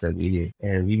same things that we do.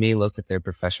 And we may look at their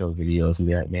professional videos and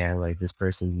be like, man, like this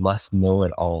person must know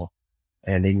it all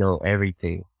and they know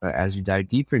everything. But as you dive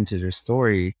deeper into their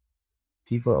story,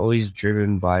 people are always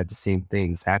driven by the same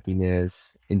things: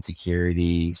 happiness,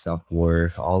 insecurity,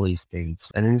 self-worth, all these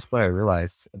things. And then that's what I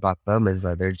realized about them is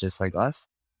that they're just like us.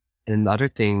 And the other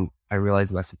thing I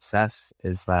realized about success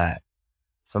is that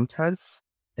sometimes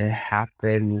it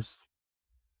happens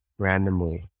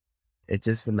randomly. It's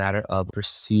just a matter of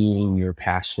pursuing your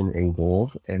passion and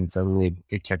goals, and suddenly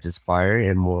it catches fire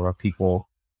and more people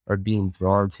are being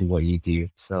drawn to what you do.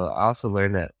 So I also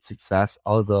learned that success,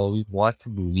 although we want to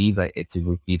believe that it's a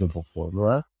repeatable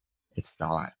formula, it's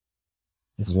not.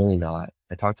 It's really not.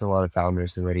 I talked to a lot of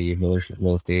founders already,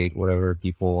 real estate, whatever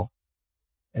people,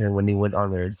 and when they went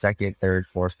on their second, third,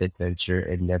 fourth, fifth venture,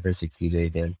 it never succeeded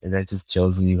again. And that just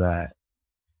shows you that,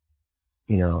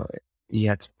 you know, you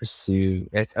have to pursue,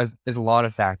 there's a lot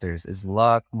of factors. It's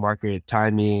luck, market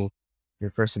timing, your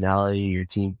personality, your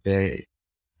team fit,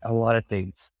 a lot of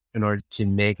things in order to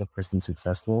make a person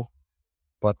successful.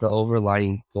 But the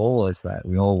overlying goal is that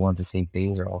we all want the same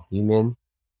things. We're all human.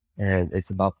 And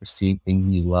it's about pursuing things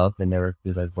you love that never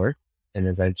feels like work. And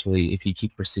eventually, if you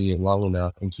keep pursuing it long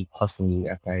enough and keep hustling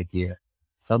at the idea,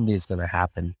 something is going to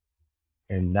happen.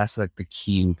 And that's like the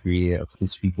key ingredient of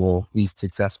these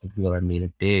successful people that made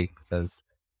it big. Because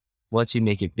once you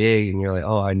make it big and you're like,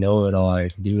 oh, I know it all, I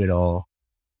can do it all,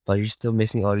 but you're still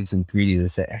missing all these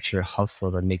ingredients, that extra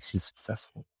hustle that makes you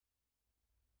successful.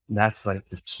 That's like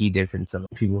the key difference of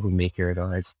people who make it.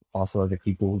 It's also like the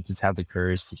people who just have the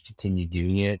courage to continue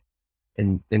doing it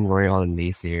and worry on the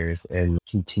naysayers and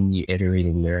continue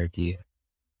iterating their idea.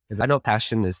 Because I know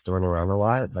passion is thrown around a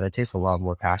lot, but it takes a lot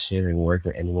more passion and work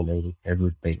than anyone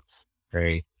ever thinks,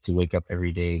 right? To wake up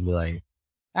every day and be like,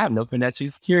 I have no financial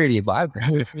security, but I'm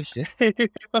grabbing for shit.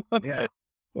 Yeah.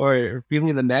 Or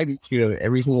feeling the magnitude of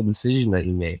every single decision that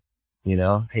you make. You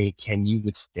know, hey, can you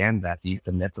withstand that? Do you have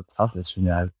the mental toughness for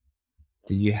that?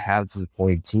 Do you have the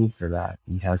supporting team for that?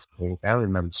 Do you have supporting family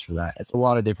members for that? It's a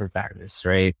lot of different factors,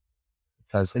 right?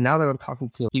 Because and now that I'm talking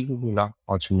to people who are not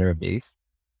entrepreneur based,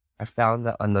 I found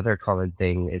that another common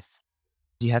thing is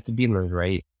you have to be in the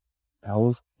right.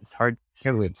 It's hard. I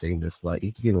can't believe I'm saying this, but you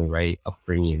have to be in the right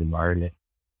upbringing environment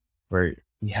where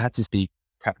you have to be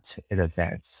prepped in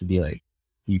advance to be like,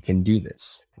 you can do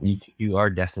this. You are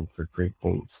destined for great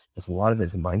things. Because a lot of it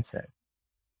is a mindset.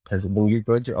 Because when you're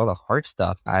going through all the hard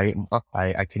stuff, I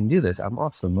can do this. I'm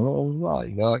awesome. Oh,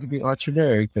 you know, I can be an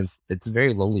entrepreneur because it's a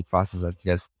very lonely process. I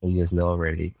guess you guys know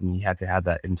already. And you have to have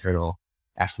that internal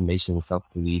affirmation,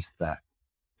 self-belief that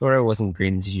Florida wasn't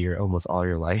great into your almost all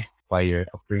your life by your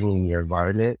upbringing, your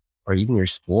environment, or even your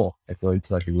school. If going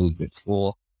to like a really good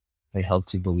school, it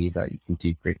helps you believe that you can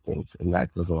do great things, and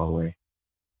that goes a long way.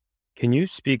 Can you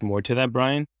speak more to that,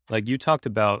 Brian? Like you talked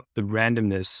about the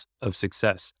randomness of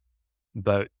success,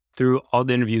 but through all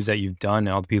the interviews that you've done and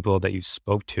all the people that you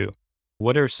spoke to,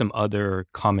 what are some other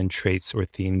common traits or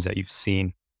themes that you've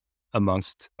seen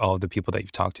amongst all the people that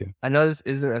you've talked to? I know this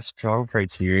isn't a strong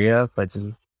criteria, but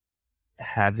just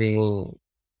having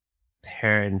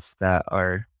parents that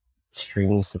are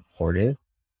extremely supportive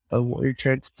of what you're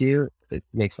trying to do, it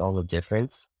makes all the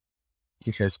difference.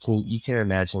 Because you can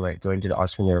imagine like going to the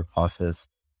entrepreneurial process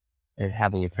and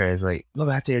having your parents like, go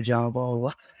back to your job, blah,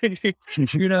 blah, blah.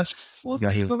 You know,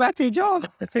 go back to your job.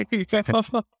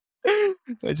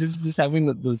 But just having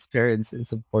those parents and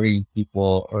supporting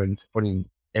people or supporting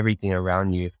everything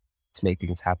around you to make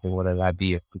things happen, whether that be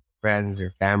your friends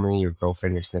or family, your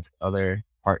girlfriend, your significant other,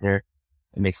 partner,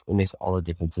 it makes all the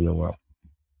difference in the world.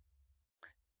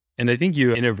 And I think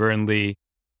you inadvertently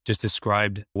just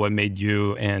described what made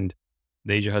you and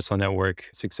the Asian Hustle Network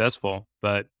successful.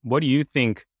 But what do you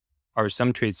think are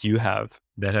some traits you have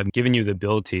that have given you the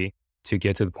ability to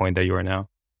get to the point that you are now?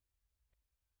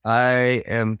 I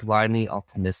am blindly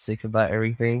optimistic about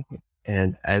everything.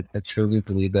 And I truly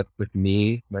believe that with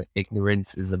me, my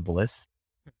ignorance is a bliss.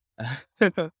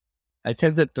 I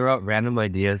tend to throw out random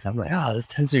ideas. I'm like, this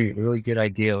tends to be a really good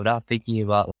idea without thinking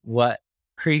about what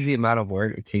crazy amount of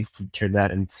work it takes to turn that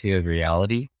into a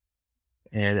reality.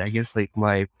 And I guess like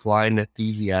my blind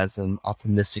enthusiasm,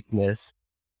 optimisticness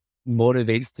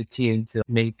motivates the team to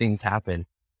make things happen.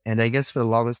 And I guess for the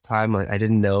longest time, like, I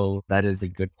didn't know that is a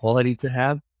good quality to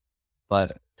have.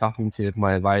 But talking to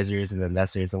my advisors and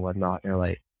investors and whatnot, they're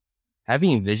like,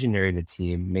 having a visionary in the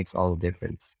team makes all the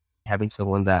difference. Having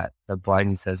someone that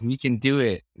blindly says, we can do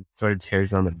it, sort of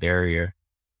tears down the barrier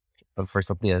for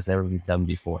something that's never been done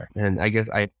before. And I guess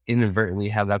I inadvertently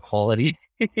have that quality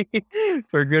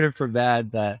for good or for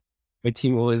bad, that my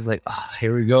team always like,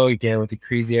 here we go again with a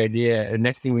crazy idea. And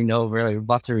next thing we know, we're like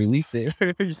about to release it.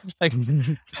 We're just like,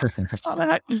 how the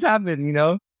heck just happened, you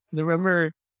know? Because I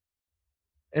remember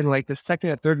in like the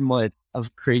second or third month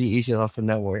of creating Asian Hustle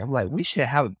Network, I'm like, we should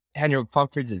have an annual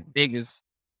conference in Vegas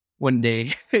one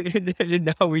day. And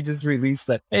now we just released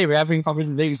that, hey, we're having a conference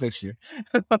in Vegas next year.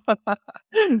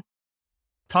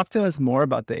 Talk to us more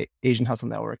about the Asian Hustle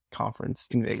Network conference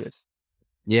in Vegas.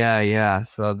 Yeah.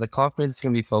 So the conference is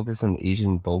going to be focused on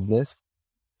Asian boldness.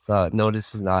 So no,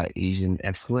 this is not Asian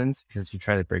excellence, because we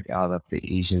try to break out of the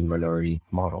Asian minority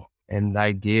model. And the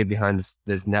idea behind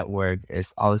this network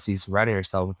is obviously surrounding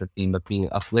yourself with the theme of being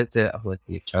uplifting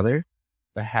each other.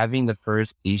 But having the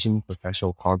first Asian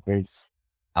professional conference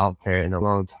out there in a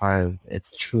long time,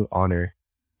 it's a true honor,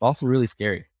 but also really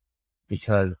scary,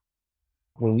 because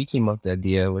when we came up with the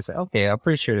idea, it was like, okay, I'm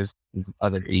pretty sure there's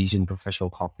other Asian professional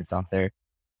conference out there.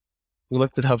 We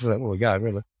looked it up and we're like, oh my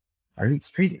God, it's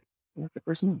crazy. We're the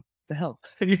first one. What the hell?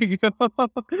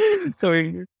 So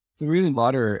we really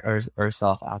moderate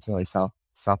ourselves out to like South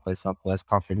by Southwest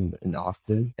conference in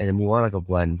Austin. And we want like a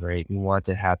blend, right? We want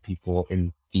to have people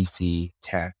in VC,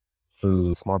 tech,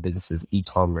 food, small businesses,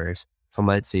 e-commerce, from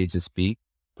my stage to speak,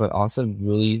 but also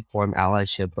really form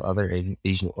allyship with other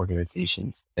Asian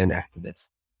organizations and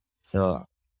activists. So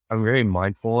I'm very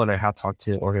mindful, and I have talked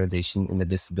to organizations in the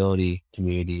disability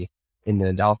community, in the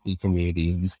adoptee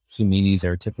community. These communities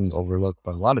are typically overlooked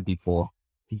by a lot of people.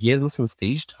 To give them some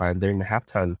stage time during the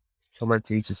halftime, come on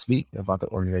stage to speak about the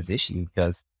organization,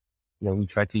 because we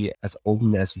try to be as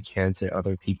open as we can to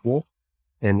other people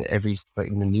and every like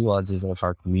the nuances of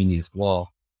our community as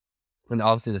well. And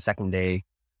obviously the second day,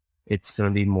 it's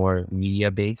gonna be more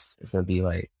media based. It's gonna be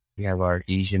like we have our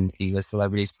Asian A-list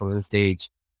celebrities come on stage.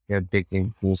 We have big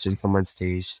influencers come on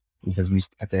stage because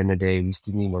at the end of the day, we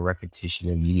still need more reputation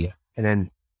in media. And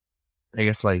then I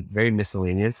guess like very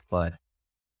miscellaneous, but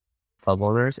club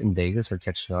owners in Vegas are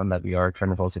catching on that we are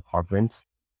trying to host a conference.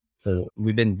 So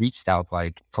we've been reached out by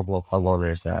a couple of club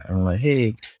owners that are like,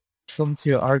 hey, come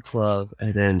to our club.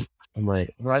 And then we're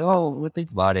like, oh, we'll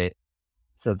think about it.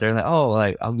 So they're like, oh,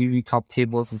 like I'll give you top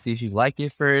tables to see if you like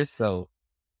it first. So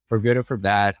for good or for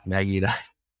bad, Maggie and I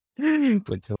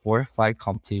went to 4 or 5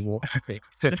 comp table.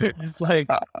 Just like,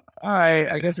 all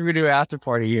right, I guess we're gonna do an after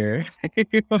party here.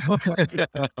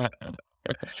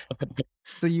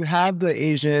 So you have the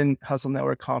Asian Hustle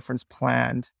Network conference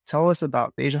planned. Tell us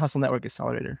about the Asian Hustle Network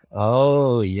Accelerator.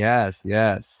 Oh, yes.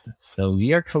 So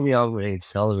we are coming out with an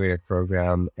accelerator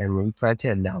program, and we plan to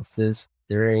announce this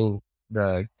during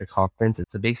the conference.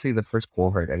 It's basically the first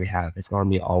cohort that we have. It's going to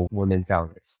be all women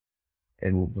founders.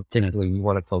 And typically we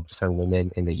want to focus on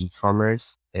women in the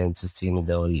e-commerce and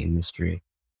sustainability industry.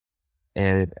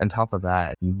 And on top of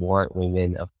that, we want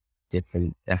women of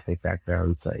different ethnic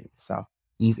backgrounds, like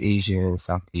Southeast Asian,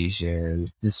 South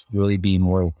Asian, just really be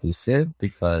more inclusive,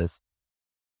 because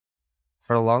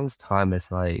for the longest time,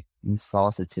 it's like we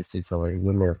saw statistics of like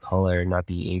women of color not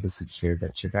being able to secure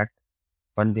venture-backed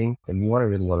funding. And we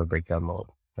really want to break that mold,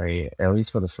 right? At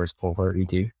least for the first cohort we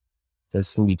do.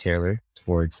 This can be tailored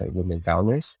towards like women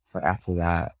founders. But after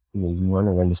that, we want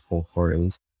to run this cohort at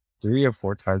least 3 or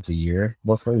 4 times a year,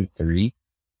 most likely 3,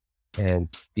 and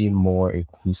be more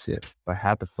inclusive. I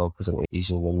have to focus on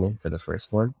Asian women for the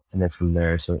first one, and then from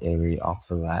there, so iterate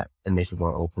off of that and make it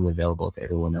more open and available to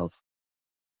everyone else.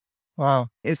 Wow.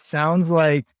 It sounds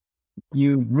like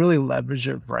you really leverage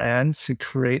your brand to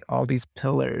create all these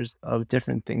pillars of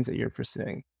different things that you're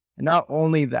pursuing. And not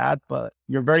only that, but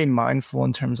you're very mindful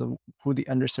in terms of who the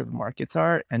underserved markets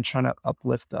are and trying to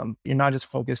uplift them. You're not just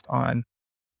focused on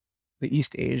the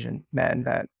East Asian men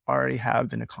that already have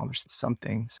been accomplished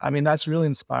something. I mean, that's really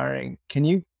inspiring. Can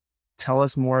you tell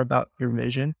us more about your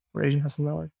vision for Asian Hustle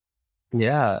Network?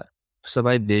 Yeah. So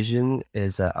my vision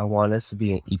is that I want us to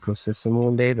be an ecosystem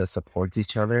one day that supports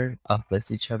each other,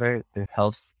 uplifts each other, and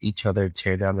helps each other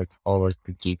tear down all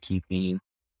the gatekeeping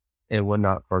and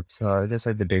whatnot work. So I guess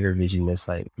like the bigger vision is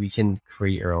like we can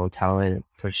create our own talent,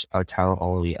 push our talent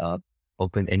all the way up,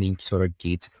 open any sort of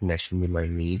gates of connection we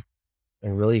might need,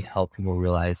 and really help people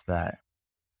realize that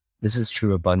this is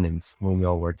true abundance when we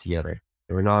all work together.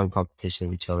 We're not in competition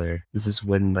with each other. This is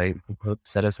when like we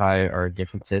set aside our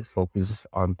differences, focus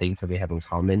on things that we have in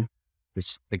common.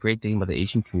 Which the great thing about the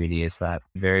Asian community is that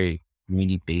very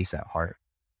community based at heart.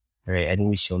 Right. I think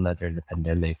we've shown that during the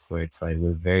pandemic, where it's like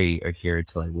we're very adherent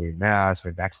to like wear masks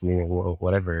or vaccinated or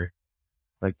whatever.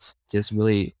 Like just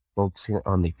really focusing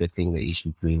on the good thing the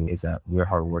Asian community is that we're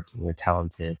hardworking, we're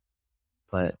talented,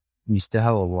 but we still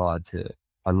have a lot to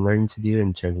unlearn to do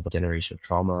in terms of generational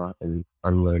trauma and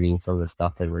unlearning some of the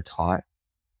stuff that we're taught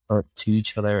to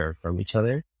each other or from each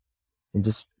other. And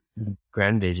just the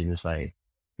grand vision is like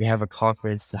we have a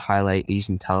conference to highlight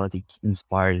Asian talent to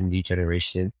inspire the new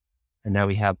generation. And now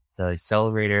we have the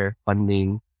accelerator,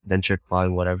 funding, venture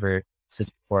fund, whatever, to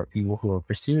support people who are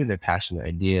pursuing their passionate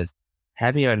ideas,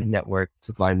 having a network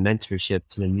to provide mentorship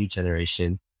to the new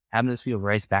generation, having those people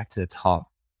rise back to the top,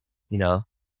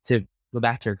 to go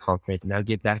back to our conference and now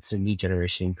get back to the new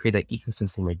generation, create that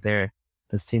ecosystem right there. At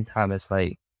the same time, it's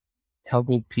like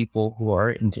helping people who are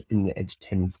in the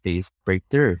entertainment space break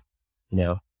through,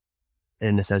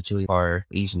 and essentially our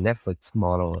Asian Netflix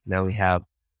model. Now we have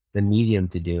the medium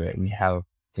to do it. We have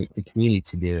the community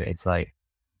to do it. It's like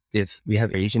if we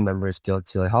have Asian members go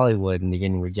to like Hollywood and they're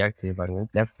getting rejected by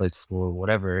Netflix or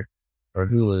whatever, or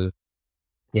Hulu,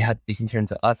 they can turn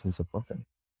to us and support them.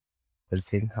 But at the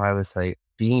same time, it's like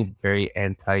being very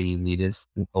anti-elitist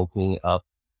and opening up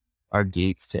our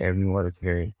gates to everyone is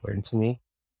very important to me.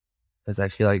 Because I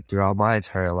feel like throughout my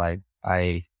entire life,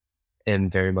 I am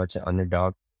very much an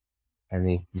underdog. I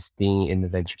mean, just being in the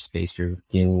venture space, you're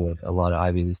dealing with a lot of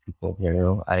Ivy League people.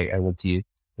 I went to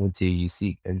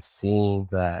UC and seeing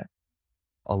that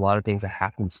a lot of things that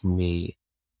happen to me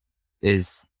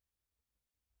is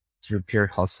through pure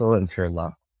hustle and pure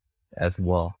luck as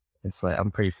well. It's like I'm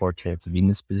pretty fortunate to be in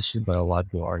this position, but a lot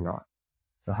of people are not.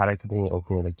 So how do I continue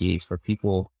opening the gate for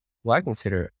people who I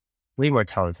consider way more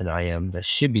talented than I am, that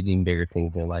should be doing bigger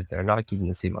things in their life, that are not given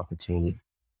the same opportunity?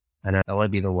 And I want to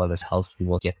be the one that helps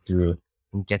people get through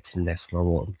and get to the next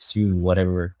level and pursue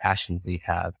whatever passion they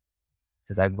have.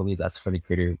 Because I believe that's for the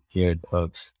greater good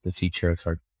of the future of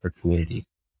our community.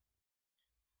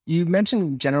 You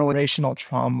mentioned generational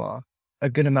trauma a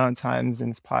good amount of times in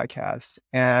this podcast.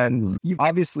 And you've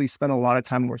obviously spent a lot of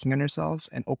time working on yourself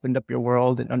and opened up your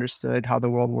world and understood how the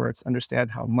world works,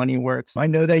 understand how money works. I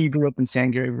know that you grew up in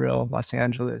San Gabriel, Los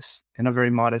Angeles, in a very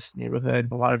modest neighborhood.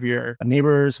 A lot of your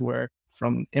neighbors were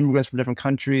from immigrants from different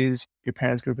countries. Your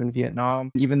parents grew up in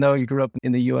Vietnam. Even though you grew up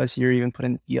in the US, you're even put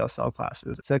in ESL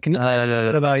classes. So can you tell us a little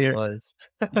bit about your...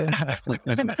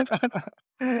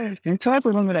 Can you tell us a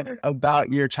little bit about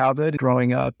your childhood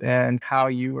growing up and how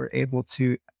you were able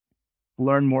to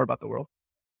learn more about the world?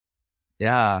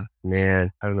 Yeah,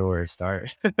 man, I don't know where to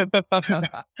start.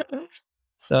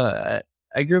 So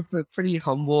I grew up with a pretty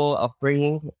humble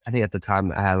upbringing. I think at the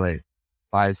time I had like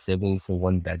 5 siblings in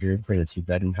 1 bedroom for a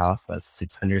 2-bedroom house. That's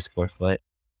 600 square foot.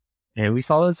 And we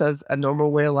saw this as a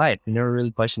normal way of life. We never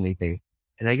really questioned anything.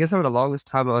 And I guess over the longest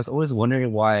time, I was always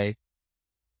wondering why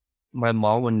my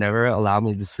mom would never allow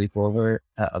me to sleep over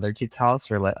at other kids' house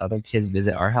or let other kids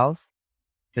visit our house,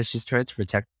 because she's trying to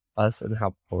protect us and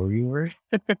how poor we were.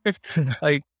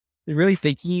 Like, really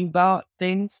thinking about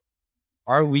things.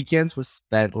 Our weekends were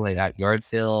spent like at yard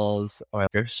sales or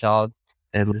at thrift shops.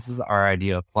 And this is our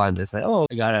idea of fun. It's like, oh,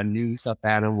 I got a new stuffed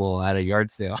animal at a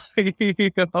yard sale. You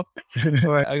know?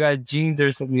 Or I got jeans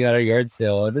or something at a yard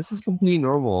sale. And this is completely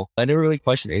normal. I never really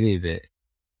questioned any of it.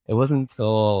 It wasn't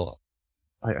until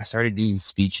like I started doing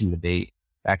speech and debate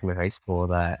back in high school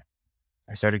that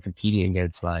I started competing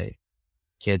against like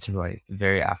kids from like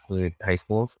very affluent high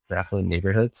schools, affluent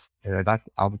neighborhoods. And I got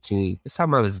the opportunity. This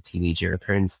time I was a teenager.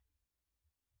 Parents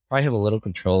probably have a little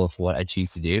control of what I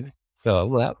choose to do. So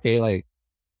I'm like, okay, like,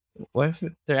 what if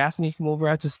they're asking me to come over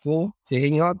after school to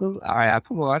hang out with them? All right, I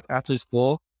come over after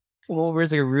school. Come over,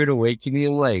 it's like a rude awakening.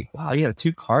 I'm like, wow, you have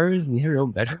 2 cars and you have your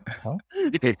own bedroom? Huh?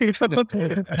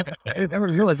 I never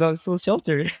realized I was so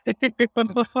sheltered.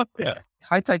 Yeah.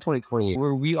 Hindsight 2020,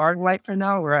 where we are in life right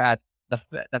now, we're at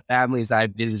the families I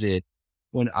visited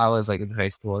when I was like in high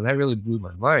school. And that really blew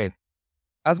my mind.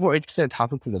 I was more interested in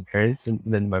talking to the parents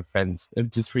than my friends,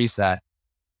 which is pretty sad.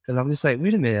 Because I'm just like,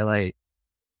 wait a minute, like,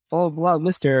 blah, blah,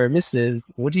 Mr. or Mrs.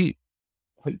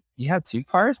 You have 2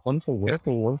 cars? One for work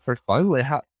and one for fun? Like,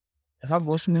 how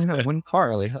most of them have 1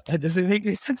 car? Like, that doesn't make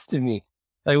any sense to me.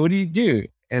 Like, what do you do?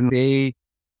 And they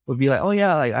would be like, oh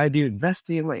yeah, like I do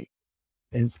investing. Like,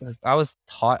 and I was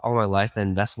taught all my life that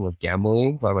investing was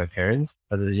gambling by my parents,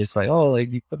 but they're just like, oh,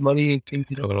 like you put money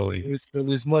into Totally. it's gonna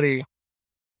lose money.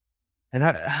 And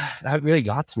that really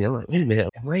got to me. I'm like, wait a minute,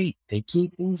 am I thinking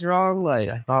things wrong? Like,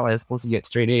 I thought I was supposed to get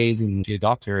straight A's and be a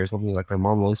doctor or something, like my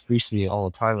mom always preached to me all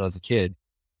the time when I was a kid,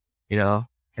 you know?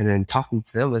 And then talking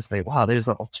to them, it's like, wow, there's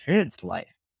an alternative to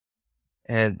life.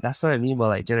 And that's what I mean by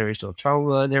like generational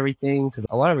trauma and everything. Because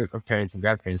a lot of our parents and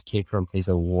grandparents came from a place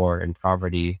of war and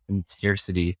poverty and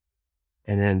scarcity.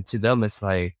 And then to them, it's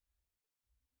like,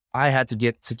 I had to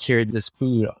get secured this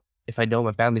food if I know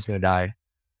my family's going to die.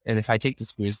 And if I take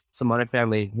this food, some other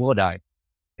family will die.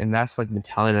 And that's like the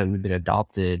mentality that we've been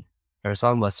adopted, or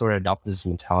some of us sort of adopted this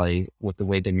mentality with the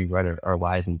way that we run our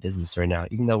lives and business right now,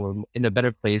 even though we're in a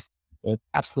better place with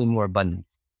absolutely more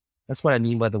abundance. That's what I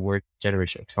mean by the word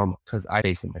generational trauma, because I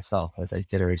face it myself as I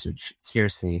generational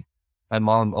scarcity. My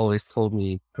mom always told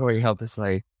me growing up, it's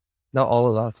like, not all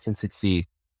of us can succeed.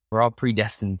 We're all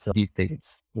predestined to do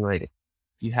things. Like,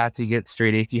 you have to get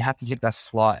straight A, you have to get that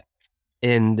slot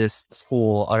in this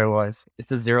school, otherwise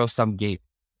it's a 0-sum game.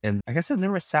 And I guess it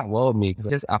never sat well with me because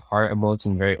I just at heart, I'm always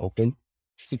been very open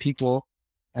to people.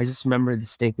 I just remember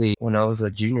distinctly when I was a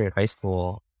junior in high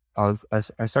school, I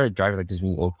started driving like this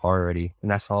really old car already,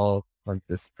 and I saw like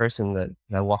this person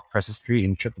that walked across the street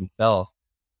and tripped and fell.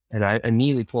 And I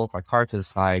immediately pulled up my car to the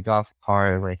side, got off the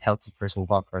car, and like helped the person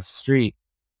walk across the street.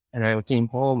 And I came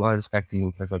home, I was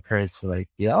expecting like my parents to like,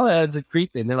 oh, that's a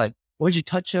creep. And they're like, why'd you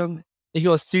touch him? He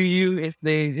goes sue you if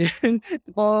they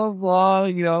blah, blah,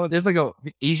 you know. There's like a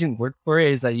Asian word for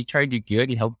it, is that you try to do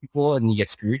good, you help people, and you get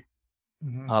screwed.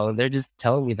 They're just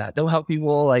telling me that don't help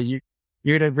people, like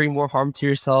you're gonna bring more harm to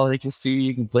yourself. They can sue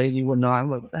you, can blame you, whatnot.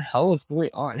 I'm like, what the hell is going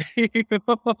on?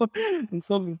 I'm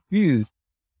so confused.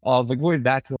 But going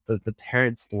back to the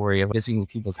parent story of visiting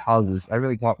people's houses, I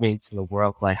really got me into the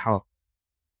world, like how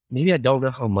maybe I don't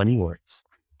know how money works.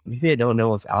 Maybe I don't know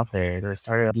what's out there. And I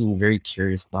started being very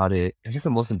curious about it. I guess the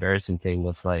most embarrassing thing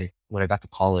was like when I got to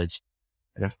college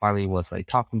and I finally was like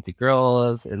talking to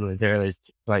girls and like, they're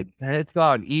like, hey, let's go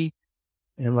out and eat.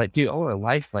 And I'm like, dude, all my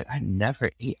life, like I never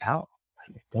ate out.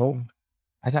 Like,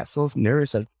 I got so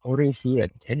nervous of ordering food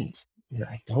at Denny's. You know,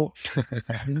 I don't.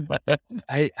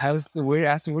 I was the waiter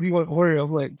asked me, what do you want to order?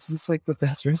 I'm like, this is like the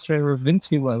best restaurant I've ever been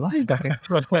to in my life.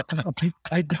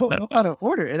 I don't know how to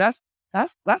order. And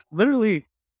that's literally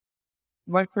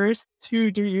my first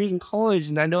 2, 3 years in college.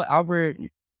 And I know Albert,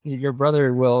 your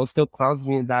brother, will still clowns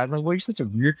me and that. I'm like, well, you're such a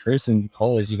weird person in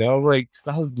college, you know? Like,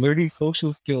 'cause I was learning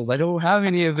social skills. I don't have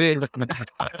any of it.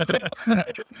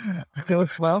 So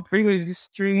my upbringing was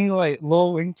extreme, like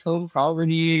low income,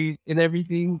 poverty, and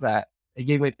everything that it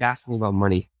gave me fascinating about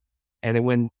money. And then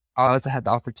when I also had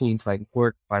the opportunity to like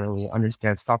work, finally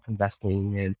understand stock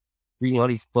investing and reading all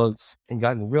these books and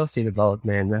got into real estate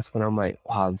development, that's when I'm like,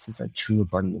 wow, this is a true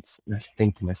abundance. And I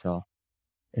think to myself,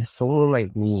 if someone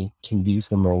like me can do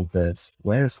something like this,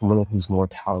 where is someone who's more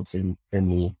talented than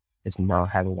me is now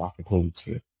having the opportunity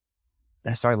to?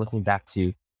 And I started looking back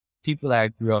to people that I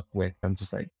grew up with. I'm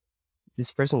just like,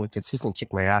 this person would consistently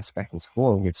kick my ass back in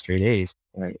school and get straight A's.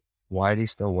 Like, why are they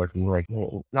still working? Like,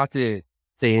 not to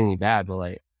say anything bad, but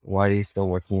like, why are they still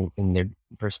working in their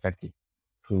respective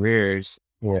careers?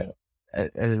 You know, as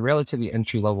a relatively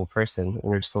entry level person,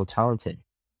 and they're so talented.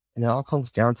 And it all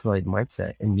comes down to like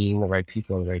mindset and meeting the right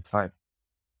people at the right time.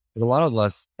 But a lot of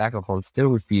us back at home still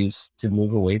refuse to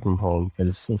move away from home because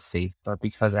it's so safe, but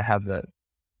because I have the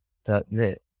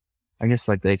I guess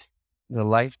like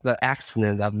the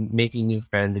accident of making new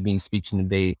friends and being speech and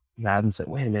debate. And I haven't said,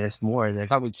 wait a minute, there's more. And it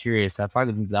got me curious. I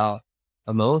finally moved out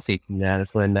of my own state from that.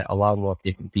 That's when I met a lot more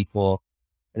different people.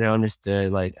 And I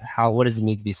understood like what does it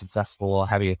mean to be successful,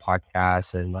 having a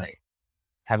podcast, and like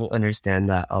having understand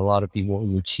that a lot of people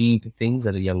who achieve things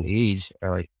at a young age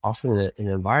are like also in an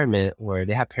environment where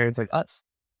they have parents like us.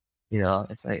 You know,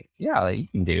 it's like, yeah, like, you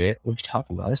can do it. What are you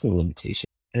talking about? There's no limitation.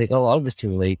 And like, a lot of us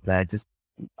can relate that. Just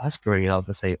us growing up,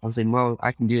 I was like, Mom,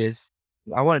 I can do this.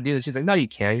 I want to do this. She's like, no, you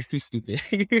can't. You're too stupid.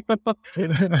 It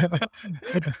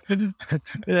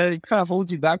kind of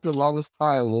holds you back for the longest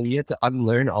time. Well, you have to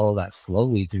unlearn all of that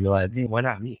slowly to realize, hey, why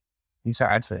not me? You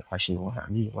start answering the question, why not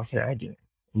me? Why can't I do it?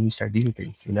 And you start doing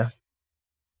things, you know?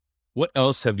 What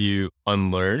else have you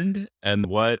unlearned, and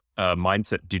what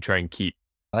mindset do you try and keep?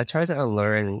 I try to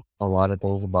unlearn a lot of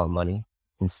things about money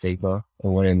and stigma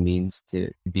and what it means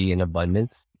to be in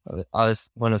abundance. I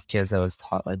was one of those kids that was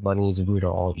taught like money is the root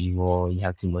of all evil. You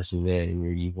have too much of it and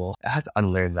you're evil. I had to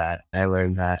unlearn that. I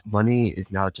learned that money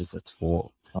is not just a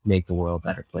tool to make the world a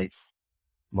better place.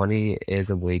 Money is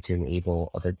a way to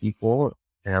enable other people.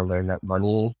 And I learned that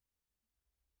money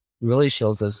really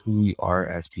shows us who we are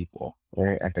as people.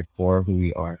 We're at the core of who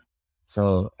we are.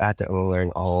 So I had to unlearn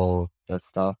all that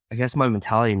stuff. I guess my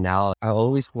mentality now, I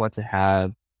always want to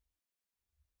have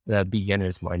the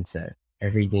beginner's mindset.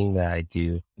 Everything that I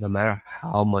do, no matter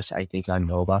how much I think I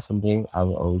know about something, I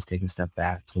will always take a step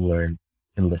back to learn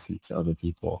and listen to other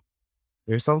people.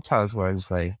 There's some times where I'm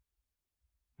just like,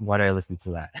 why did I listen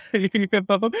to that?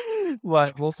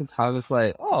 But most of the time it's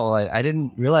like, oh, like, I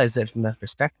didn't realize that from that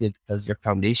perspective, because your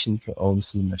foundation can always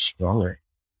seem much stronger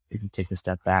if you take a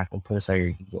step back and put aside your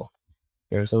ego.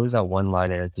 There's always that one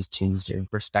line that just changes your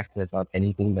perspective on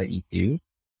anything that you do.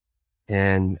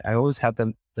 And I always have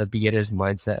the beginner's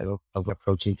mindset of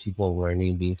approaching people,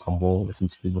 learning, being humble, listen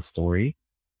to people's story.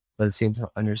 But at the same time,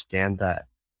 understand that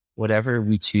whatever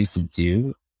we choose to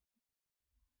do,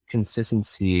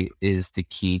 consistency is the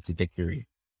key to victory,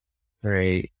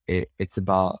 right? It's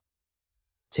about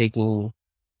taking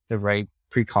the right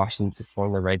precautions to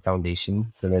form the right foundation.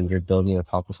 So then you're building on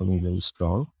top of something really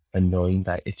strong, and knowing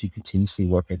that if you continuously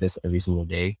work at this every single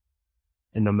day,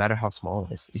 and no matter how small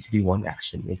it is, it could be one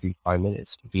action, it could be 5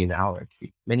 minutes, it could be an hour, it could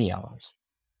be many hours.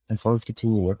 As long as you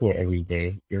continue working it every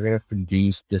day, you're going to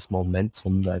produce this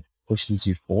momentum that pushes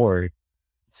you forward.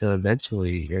 So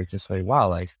eventually you're just like, wow,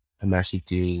 like, I'm actually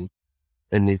doing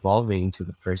and evolving into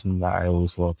the person that I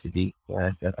always wanted to be.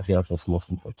 And I feel like that's most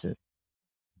important.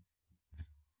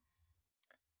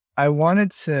 I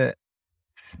wanted to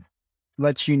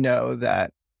let you know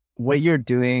that what you're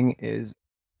doing is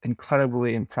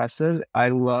incredibly impressive. I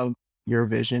love your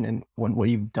vision and what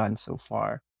you've done so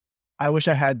far. I wish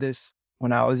I had this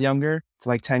when I was younger,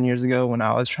 like 10 years ago, when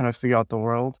I was trying to figure out the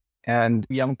world, and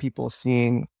young people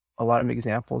seeing a lot of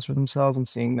examples for themselves and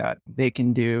seeing that they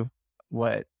can do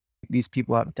what these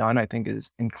people have done, I think is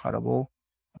incredible.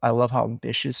 I love how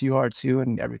ambitious you are too,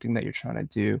 and everything that you're trying to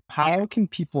do. How can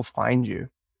people find you,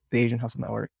 the Asian Hustle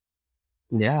Network?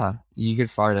 Yeah, you can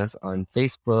find us on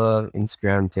Facebook,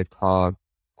 Instagram, TikTok,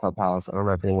 Clubhouse. I don't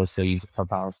know if anyone still uses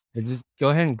Clubhouse. But just go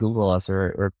ahead and Google us.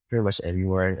 We're pretty much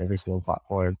everywhere, every single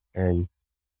platform. And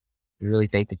we really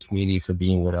thank the community for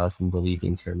being with us and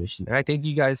believing in our mission. And I thank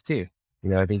you guys too. You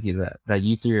know, I think that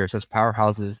you three are such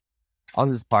powerhouses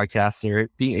on this podcast. You're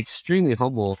being extremely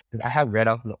humble. I have read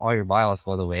out all your bios,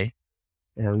 by the way.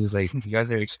 And I'm just like, you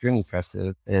guys are extremely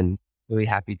impressive and really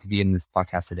happy to be in this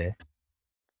podcast today.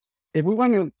 If we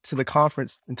went to the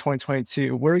conference in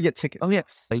 2022, where do we get tickets? Oh,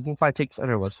 yes. You can find tickets on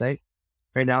our website.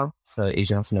 right now. So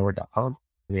AsianHustleNetwork.com.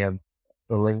 We have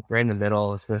the link right in the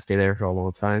middle. It's going to stay there for a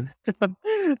long time.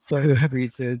 So feel free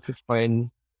to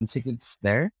find tickets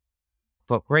there.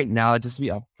 But right now, just to be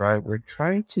upfront, we're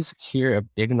trying to secure a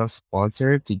big enough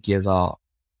sponsor to give out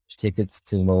tickets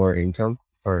to lower income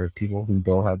for people who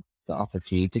don't have the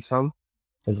opportunity to come.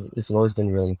 Because it's always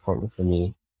been really important for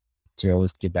me to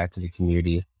always give back to the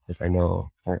community, because I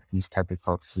know these type of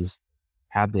conferences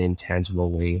have the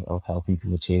intangible way of helping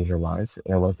people change their lives,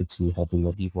 and I want to continue helping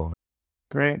more people.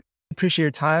 Great. Appreciate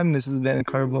your time. This has been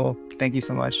incredible. Thank you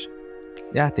so much.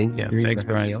 Yeah, thank you. Thanks,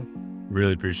 Brian.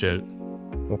 Really appreciate it.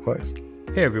 Of course.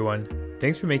 Hey everyone,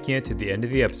 thanks for making it to the end of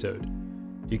the episode.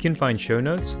 You can find show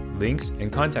notes, links, and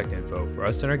contact info for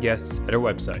us and our guests at our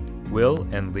website,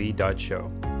 willandlee.show.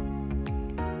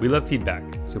 We love feedback,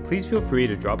 so please feel free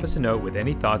to drop us a note with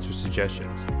any thoughts or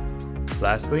suggestions.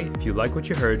 Lastly, if you like what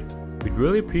you heard, we'd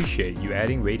really appreciate you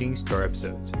adding ratings to our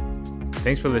episodes.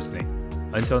 Thanks for listening.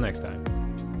 Until next time.